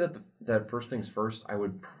I would say that first things first, I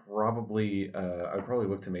would probably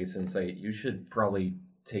look to Mason and say, you should probably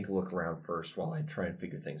take a look around first while I try and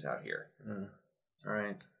figure things out here. All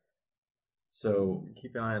right. So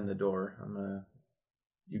keep an eye on the door. I'm gonna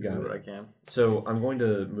do what I can. So I'm going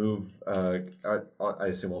to move. I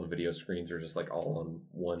assume all the video screens are just like all on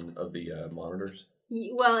one of the monitors.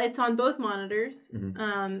 Well, it's on both monitors.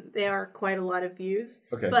 Mm-hmm. They are quite a lot of views.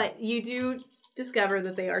 Okay. But you do discover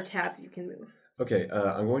that they are tabs you can move. Okay,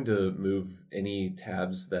 I'm going to move any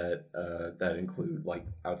tabs that include like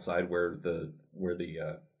outside where the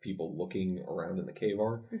people looking around in the cave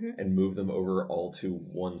are, and move them over all to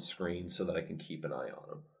one screen so that I can keep an eye on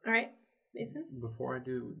them. All right, Mason. Before I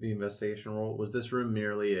do the investigation roll, was this room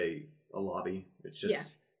merely a lobby? It's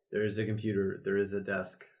just there is a computer, there is a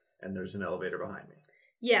desk, and there's an elevator behind me.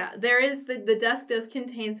 Yeah, there is. The desk does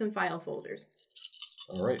contain some file folders.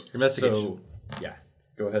 All right, investigation. So, yeah,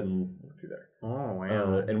 go ahead and look through there. Oh,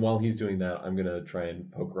 wow. And while he's doing that, I'm gonna try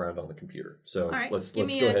and poke around on the computer. So all right, let's give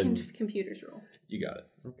me go a ahead. And, computers roll. you got it.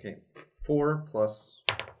 Okay, 4 plus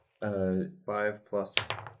 5 plus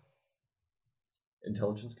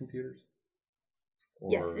intelligence computers.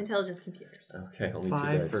 Yes, intelligence computers. Okay, only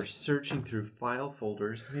 5 2 dice. for searching through file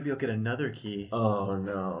folders. Maybe I'll get another key. Oh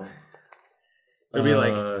no. It'll be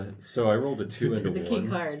like so I rolled a 2 and a The 1. key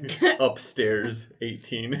card. upstairs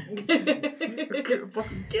 18.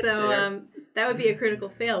 So that would be a critical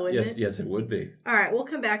fail, wouldn't it? Yes, it would be. All right, we'll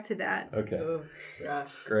come back to that. Okay, Oh,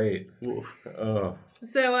 gosh. great. Oh,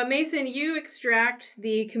 So, Mason, you extract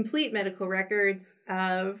the complete medical records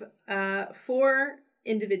of 4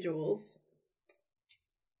 individuals.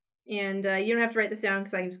 And you don't have to write this down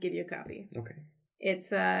because I can just give you a copy. Okay. It's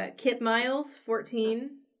Kip Miles, 14,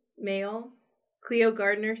 male. Cleo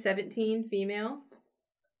Gardner, 17, female.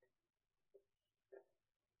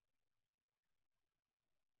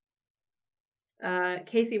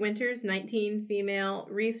 Casey Winters, 19, female.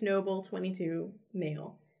 Reese Noble, 22,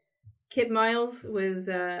 male. Kip Miles was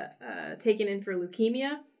taken in for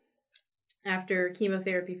leukemia after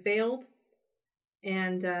chemotherapy failed.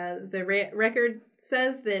 And the record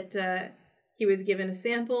says that He was given a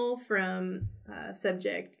sample from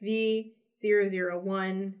subject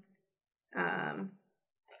V001.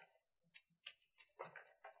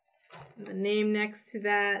 The name next to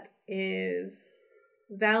that is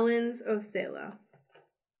Valens Osela.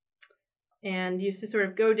 And you just sort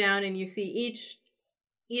of go down and you see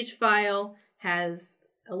each file has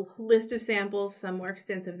a list of samples, some more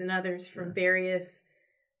extensive than others, from various,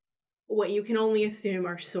 what you can only assume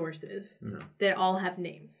are sources that all have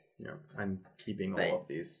names. Yeah, I'm keeping But all of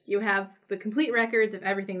these. You have the complete records of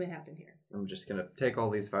everything that happened here. I'm just going to take all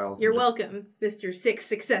these files. You're and just welcome, Mr. 6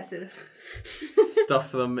 Successes.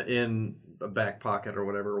 stuff them in a back pocket or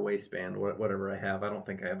whatever, waistband, whatever I have. I don't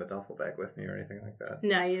think I have a duffel bag with me or anything like that.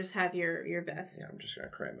 No, you just have your vest. Yeah, I'm just going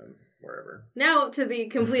to cram them wherever. Now to the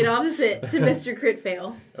complete opposite, to Mr. Crit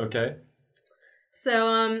Fail. Okay.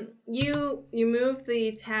 So you move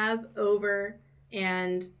the tab over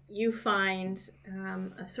and you find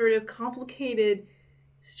a sort of complicated,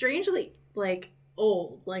 strangely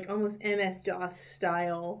old, almost MS-DOS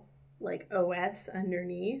style OS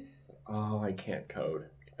underneath. Oh, I can't code.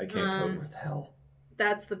 I can't code worth hell.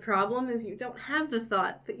 That's the problem, is you don't have the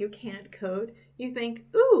thought that you can't code. You think,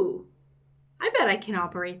 ooh, I bet I can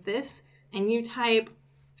operate this. And you type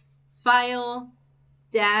file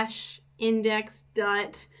 -index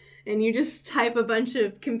dot, and you just type a bunch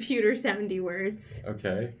of computer soundy words.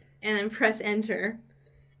 Okay. And then press enter.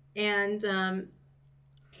 And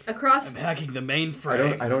across... I'm hacking the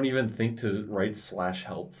mainframe. I don't even think to write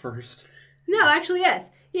 /help first. No, actually, yes.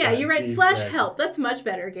 Yeah, you write defrag. /help. That's much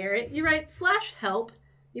better, Garrett. You write /help,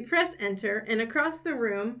 you press enter, and across the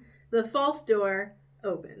room, the false door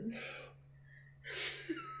opens.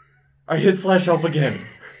 I hit /help again.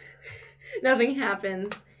 Nothing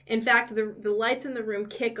happens. In fact, the lights in the room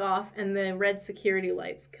kick off and the red security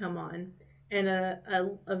lights come on. And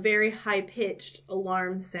a very high-pitched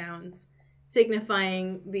alarm sounds,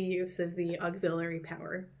 signifying the use of the auxiliary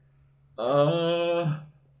power.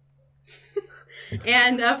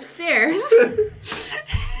 And upstairs...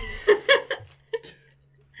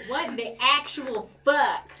 What the actual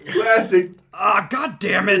fuck? Classic. Ah, god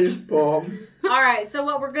damn it! Bomb. All right, so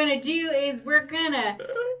what we're gonna do is All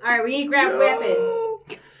right, we need to grab weapons.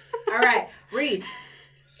 All right, Reese.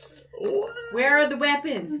 Where are the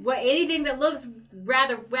weapons? Anything that looks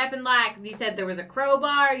rather weapon-like? You said there was a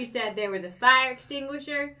crowbar. You said there was a fire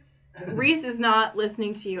extinguisher. Reese is not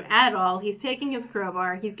listening to you at all. He's taking his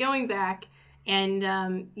crowbar. He's going back, and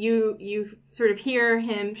you sort of hear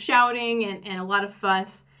him shouting and a lot of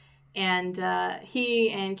fuss. And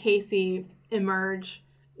he and Casey emerge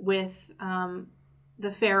with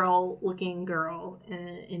the feral-looking girl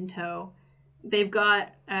in tow. They've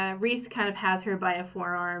got Reese kind of has her by a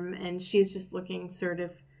forearm, and she's just looking sort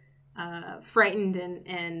of frightened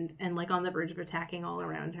and on the verge of attacking all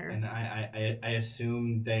around her. And I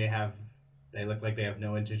assume they look like they have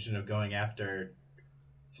no intention of going after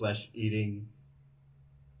flesh-eating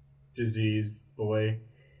disease boy.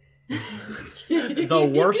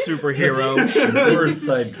 The worst superhero. Worst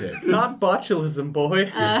sidekick. Not botulism,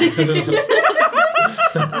 boy.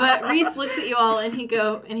 But Reese looks at you all and he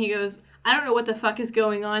goes, I don't know what the fuck is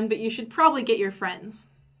going on, but you should probably get your friends.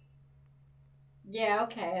 Yeah,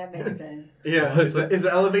 okay, that makes sense. Yeah, is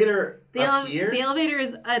the elevator up here? The elevator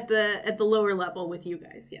is at the lower level with you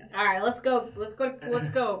guys. Yes. All right, let's go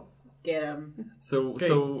get him.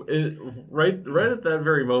 Right at that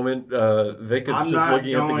very moment, Vic is I'm just not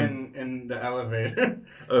looking at the going in the elevator.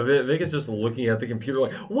 Vic is just looking at the computer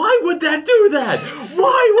like, why would that do that?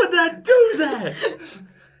 Why would that do that?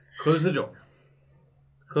 Close the door.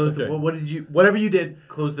 Close Okay. whatever you did,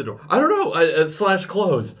 close the door. I don't know.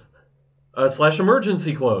 /close.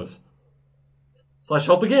 /emergency close.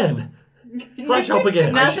 /help again. /help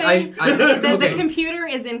again. Nothing. The okay. computer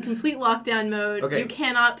is in complete lockdown mode. Okay. You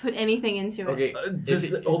cannot put anything into it. Okay.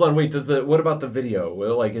 Hold on, wait. What about the video?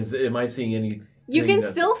 Well, am I seeing any? You can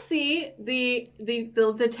still see the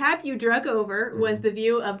tab you drug over was the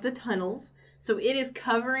view of the tunnels. So it is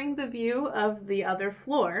covering the view of the other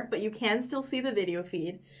floor, but you can still see the video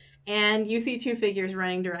feed. And you see two figures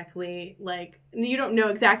running directly, you don't know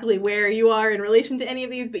exactly where you are in relation to any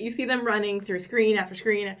of these, but you see them running through screen after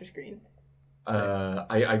screen after screen.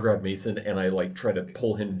 I grab Mason and I try to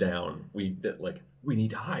pull him down. We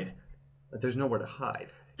need to hide. But there's nowhere to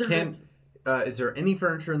hide. Is there any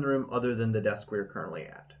furniture in the room other than the desk we're currently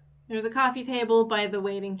at? There's a coffee table by the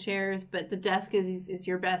waiting chairs, but the desk is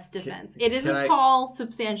your best defense. It is can a I- tall,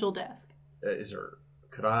 substantial desk.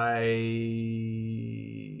 Could I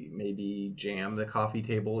maybe jam the coffee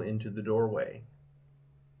table into the doorway?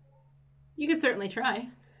 You could certainly try.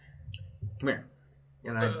 Come here.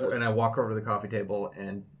 And I walk over to the coffee table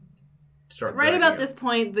and start. Right about dragging this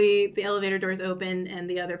point, the elevator doors open and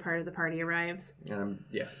the other part of the party arrives.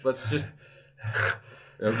 Yeah, let's just.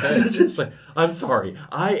 Okay. It's like, I'm sorry.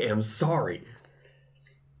 I am sorry.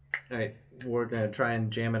 All right, we're gonna try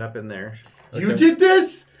and jam it up in there. You did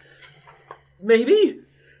this? Maybe.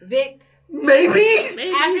 Vic,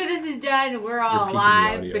 Maybe? after this is done, we're all peeking the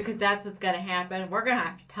alive audio. because that's what's gonna happen. We're gonna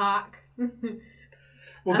have to talk.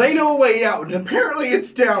 Well, they know a way out, and apparently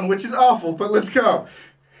it's down, which is awful, but let's go.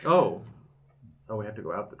 Oh, we have to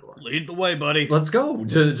go out the door. Lead the way, buddy. Let's go.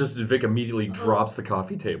 Just Vic immediately drops the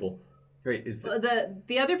coffee table. Wait, is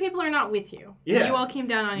The other people are not with you. Yeah. You all came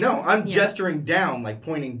down on your No, I'm yeah. gesturing down, like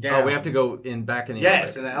pointing down. Oh, we have to go back in the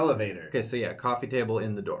Yes, in elevator. the elevator. Okay, so yeah, coffee table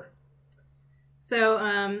in the door. So,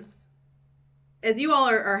 as you all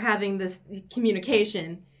are having this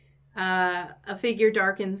communication, a figure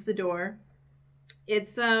darkens the door.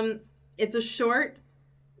 It's a short,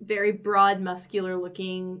 very broad,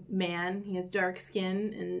 muscular-looking man. He has dark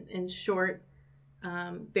skin and short,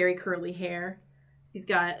 very curly hair. He's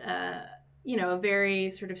got, a very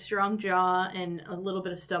sort of strong jaw and a little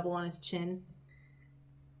bit of stubble on his chin.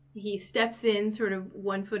 He steps in sort of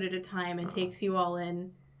 1 foot at a time and takes you all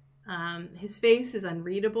in. His face is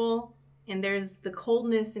unreadable, and there's the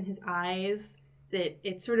coldness in his eyes that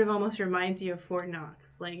it sort of almost reminds you of Fort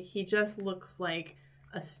Knox. Like, he just looks like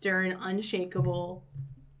a stern, unshakable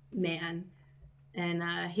man. And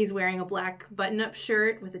he's wearing a black button-up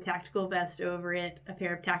shirt with a tactical vest over it, a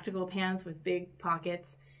pair of tactical pants with big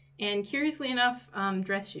pockets, and curiously enough,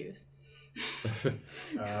 dress shoes.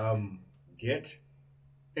 Get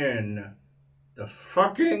in the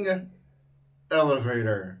fucking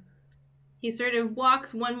elevator. He sort of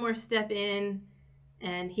walks one more step in,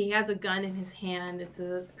 and he has a gun in his hand. It's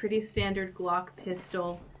a pretty standard Glock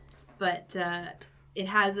pistol, but it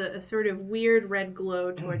has a sort of weird red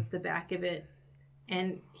glow towards the back of it.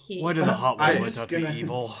 And he... Why do the hot I'm ones just have to be gonna-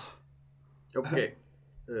 evil? Okay.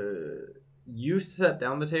 You set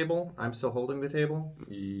down the table. I'm still holding the table.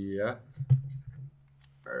 Yeah.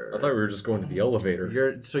 I thought we were just going to the elevator.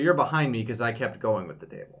 You're behind me because I kept going with the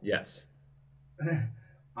table. Yes.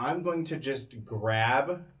 I'm going to just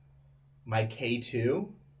grab my K2,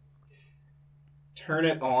 turn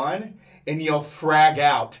it on, and yell frag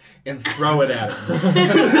out and throw it at him.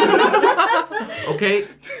 Okay.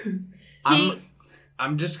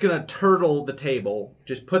 I'm just gonna turtle the table,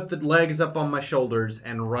 just put the legs up on my shoulders,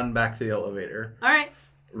 and run back to the elevator. All right.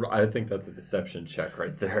 I think that's a deception check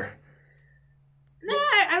right there. Nah,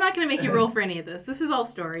 I'm not going to make you roll for any of this. This is all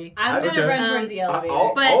story. I'm gonna Okay. run towards the elevator.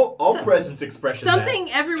 All so- presence expression. Something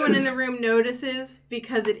everyone in the room notices,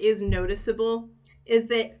 because it is noticeable, is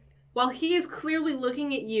that while he is clearly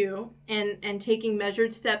looking at you and taking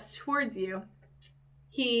measured steps towards you,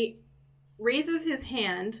 he raises his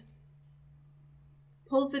hand,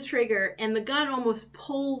 pulls the trigger, and the gun almost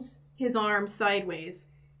pulls his arm sideways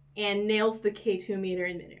and nails the K2 meter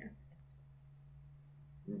in midair.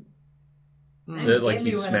 That, like, Give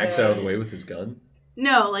he me one smacks of out of the those. way with his gun.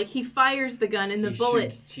 No, like he fires the gun and the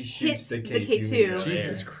bullet He hits shoots the the K2. K2.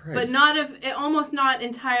 Jesus Christ. But not of, almost not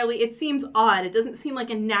entirely. It seems odd. It doesn't seem like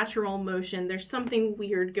a natural motion. There's something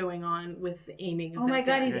weird going on with the aiming. Of Oh my that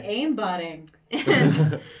god, gun. he's aimbotting.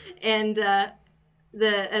 And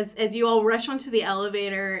as you all rush onto the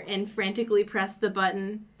elevator and frantically press the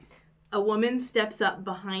button, a woman steps up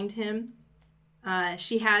behind him.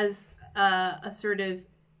 She has a sort of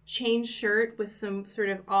chain shirt with some sort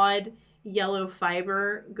of odd yellow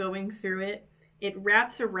fiber going through it. It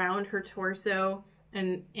wraps around her torso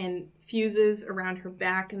and fuses around her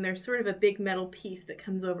back, and there's sort of a big metal piece that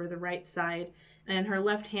comes over the right side. And in her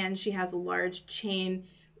left hand, she has a large chain.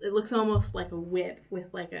 It looks almost like a whip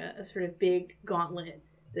with like a sort of big gauntlet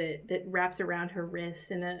that wraps around her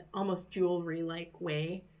wrist in a almost jewelry-like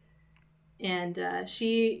way. And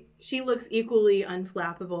she looks equally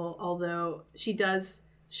unflappable, although she does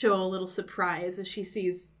show a little surprise as she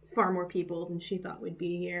sees far more people than she thought would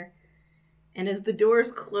be here. And as the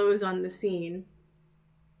doors close on the scene,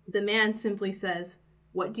 the man simply says,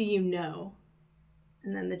 "What do you know?"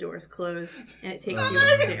 And then the doors close, and it takes you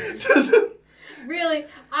upstairs. Really,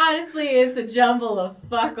 honestly, it's a jumble of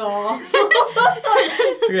fuck all.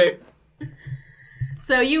 Okay.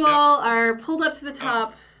 So you all are pulled up to the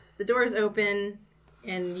top, the doors open,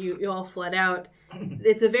 and you all flood out.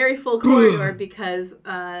 It's a very full corridor because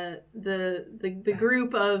the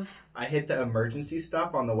group of I hit the emergency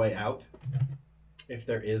stop on the way out, if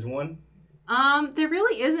there is one. there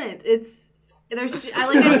really isn't. There's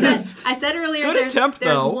like I said earlier. Good attempt,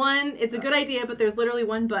 there's though. one. It's a good idea, but there's literally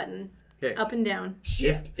one button, Okay. up and down.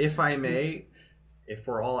 If I may, if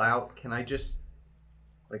we're all out, can I just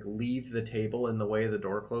like leave the table in the way of the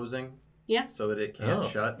door closing? Yeah. So that it can't Oh.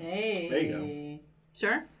 shut. Hey. There you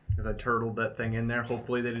Sure. Because I turtled that thing in there.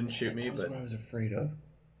 Hopefully they didn't shoot me, That's but what I was afraid of.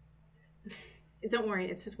 Don't worry,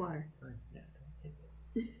 it's just water.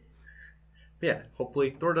 yeah,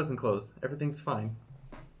 hopefully door doesn't close. Everything's fine.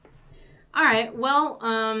 All right. Well,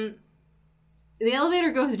 the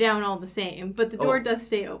elevator goes down all the same, but the door does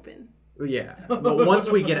stay open. Yeah. Well, once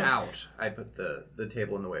we get out, I put the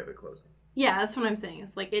table in the way of it closing. Yeah, that's what I'm saying.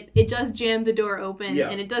 It's like it does jam the door open, Yeah.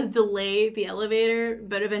 and it does delay the elevator,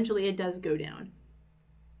 but eventually it does go down.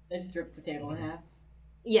 It just rips the table in half.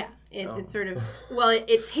 Yeah, it sort of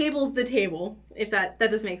it tables the table, if that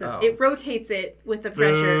doesn't make sense. Oh. It rotates it with the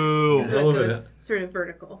pressure, Boo. so Hell it of goes sort of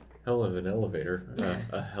vertical. Hell of an elevator.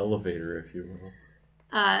 A elevator, if you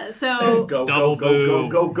will. So Go, Double go,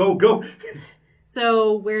 go, go, go,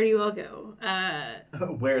 so where do you all go? go.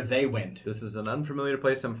 Where they went. This is an unfamiliar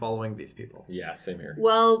place. I'm following these people. Yeah, same here.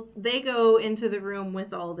 Well, they go into the room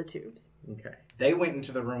with all the tubes. Okay. They went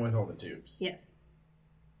into the room with all the tubes. Yes.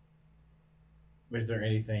 Was there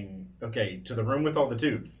anything? Okay, to the room with all the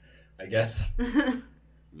tubes, I guess.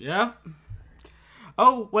 Yeah.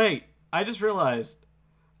 Oh wait, I just realized.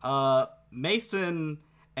 Mason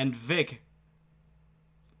and Vic.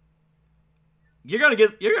 You're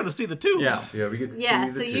gonna see the tubes. Yeah. Yeah, we get to Yeah.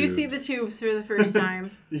 see So the you see the tubes. tubes for the first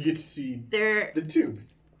time. You get to see There the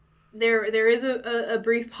tubes. there is a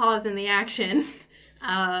brief pause in the action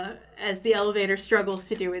as the elevator struggles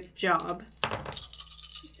to do its job.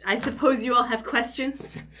 I suppose you all have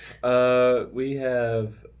questions. We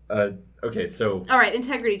have. Okay, so All right,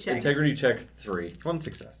 integrity checks. integrity check 3. One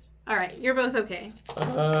success. All right, you're both okay.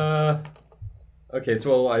 Okay,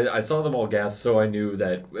 so I saw them all gasp, so I knew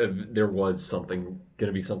that there was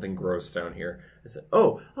gonna be something gross down here. I said,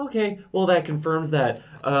 "Oh, okay. Well, that confirms that.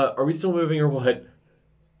 Are we still moving or what?"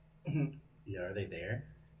 Yeah, are they there?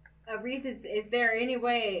 Reese, is there any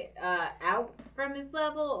way out from this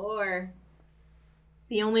level, or?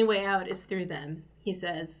 The only way out is through them, he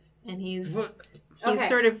says, and he's Okay.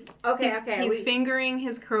 sort of Okay, he's fingering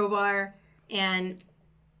his crowbar, and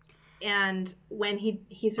when he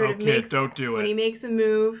sort of Okay, makes don't do when it. he makes a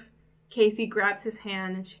move, Casey grabs his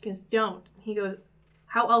hand and she goes, "Don't." He goes,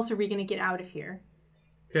 "How else are we going to get out of here?"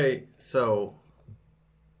 Okay, so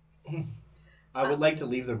I would like to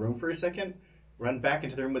leave the room for a second, run back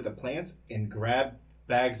into the room with the plants, and grab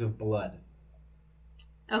bags of blood.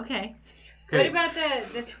 Okay. What about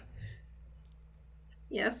the?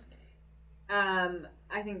 Yes.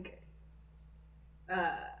 I think.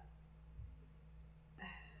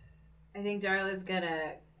 I think Darla's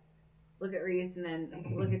gonna look at Reese and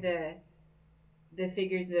then look at the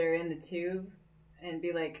figures that are in the tube and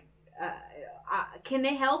be like, "Can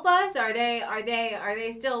they help us? Are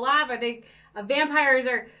they still alive? Are they vampires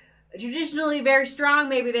are traditionally very strong?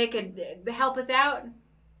 Maybe they could help us out.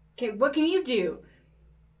 Okay, what can you do?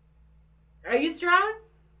 Are you strong?"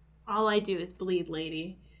 All I do is bleed,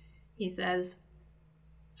 lady, he says.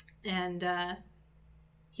 And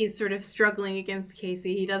he's sort of struggling against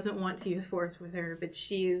Casey. He doesn't want to use force with her, but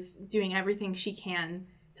she's doing everything she can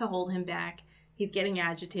to hold him back. He's getting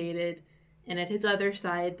agitated. And at his other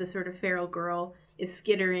side, the sort of feral girl is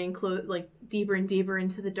skittering like deeper and deeper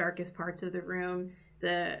into the darkest parts of the room.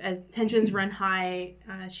 As tensions run high,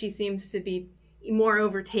 she seems to be more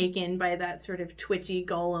overtaken by that sort of twitchy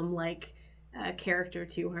golem-like character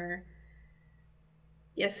to her.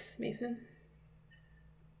 Yes, Mason?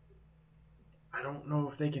 I don't know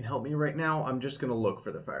if they can help me right now. I'm just going to look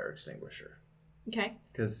for the fire extinguisher. Okay.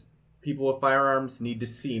 Because people with firearms need to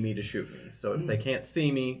see me to shoot me. So if they can't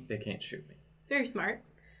see me, they can't shoot me. Very smart.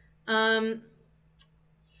 That's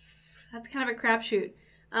kind of a crapshoot.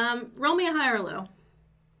 Roll me a high or low.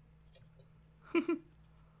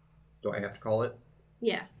 Do I have to call it?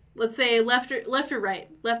 Yeah. Let's say left or right.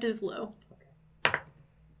 Left is low.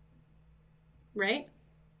 Right?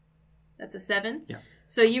 That's a 7? Yeah.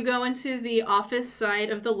 So you go into the office side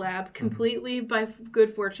of the lab completely by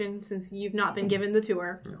good fortune, since you've not been given the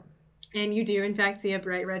tour. No. And you do, in fact, see a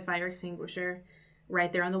bright red fire extinguisher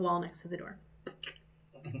right there on the wall next to the door.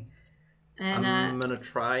 And I'm going to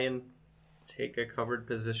try and take a covered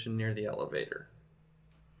position near the elevator.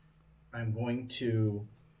 I'm going to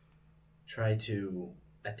try to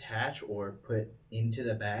attach or put into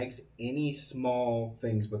the bags any small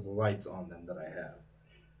things with lights on them that I have.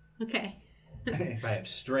 okay. If I have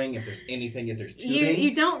string, if there's anything, if there's tubing.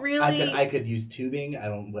 You don't really... I could use tubing. I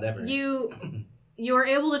don't, whatever. You are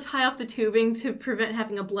able to tie off the tubing to prevent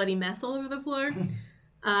having a bloody mess all over the floor.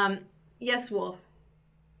 Yes, Wolf.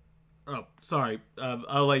 Oh, sorry.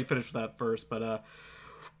 I'll let you finish with that first. But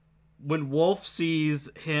when Wolf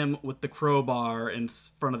sees him with the crowbar in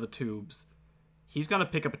front of the tubes, he's gonna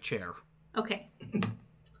pick up a chair. Okay. Is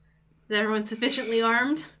everyone sufficiently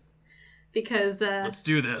armed? Because Let's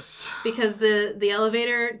do this. because the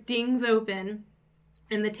elevator dings open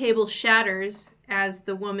and the table shatters as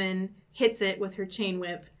the woman hits it with her chain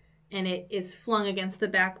whip, and it is flung against the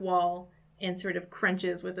back wall and sort of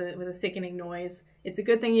crunches with a sickening noise. It's a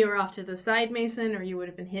good thing you were off to the side, Mason, or you would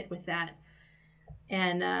have been hit with that.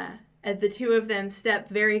 And as the two of them step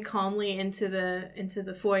very calmly into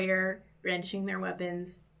the foyer, brandishing their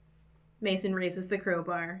weapons, Mason raises the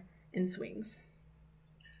crowbar and swings.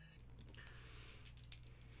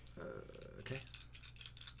 Okay.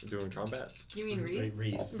 We're doing combat. You mean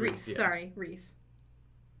Reese? Reese. Yeah. Sorry, Reese.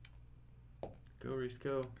 Go, Reese,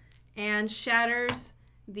 go. And shatters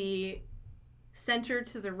the center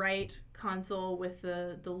to the right console with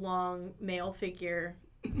the long male figure.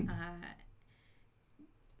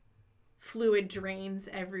 Fluid drains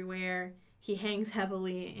everywhere. He hangs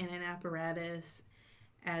heavily in an apparatus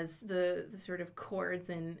as the sort of cords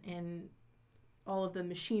and all of the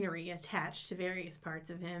machinery attached to various parts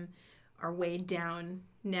of him are weighed down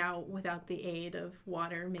now without the aid of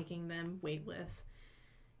water, making them weightless.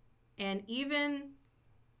 And even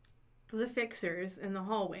the fixers in the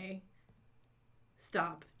hallway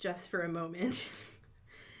stop just for a moment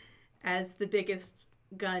as the biggest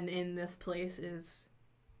gun in this place is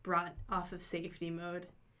brought off of safety mode.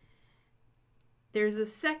 There's a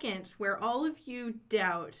second where all of you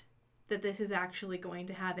doubt that this is actually going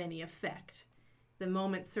to have any effect. The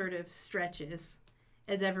moment sort of stretches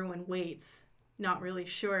as everyone waits, not really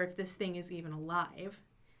sure if this thing is even alive.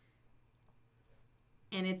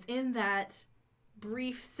 And it's in that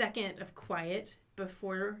brief second of quiet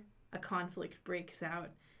before a conflict breaks out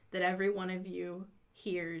that every one of you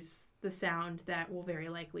hears the sound that will very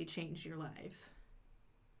likely change your lives.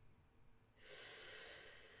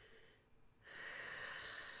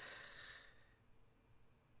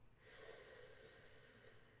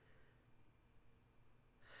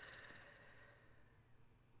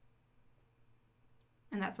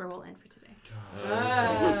 And that's where we'll end for today.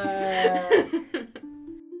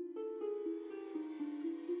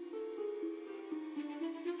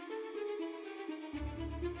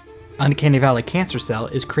 Uncanny Valley Cancer Cell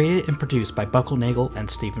is created and produced by Buckle Nagel and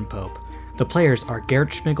Stephen Pope. The players are Garrett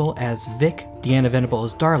Schmigel as Vic, Deanna Venable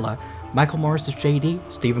as Darla, Michael Morris as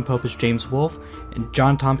JD, Stephen Pope as James Wolfe, and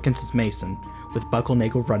John Tompkins as Mason, with Buckle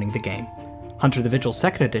Nagel running the game. Hunter the Vigil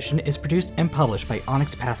 2nd Edition is produced and published by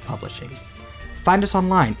Onyx Path Publishing. Find us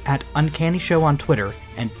online at Uncanny Show on Twitter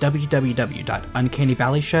and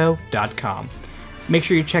www.uncannyvalleyshow.com. Make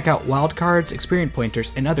sure you check out Wildcards, Experience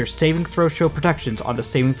Pointers, and other Saving Throw Show productions on the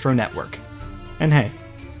Saving Throw Network. And hey,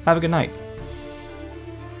 have a good night.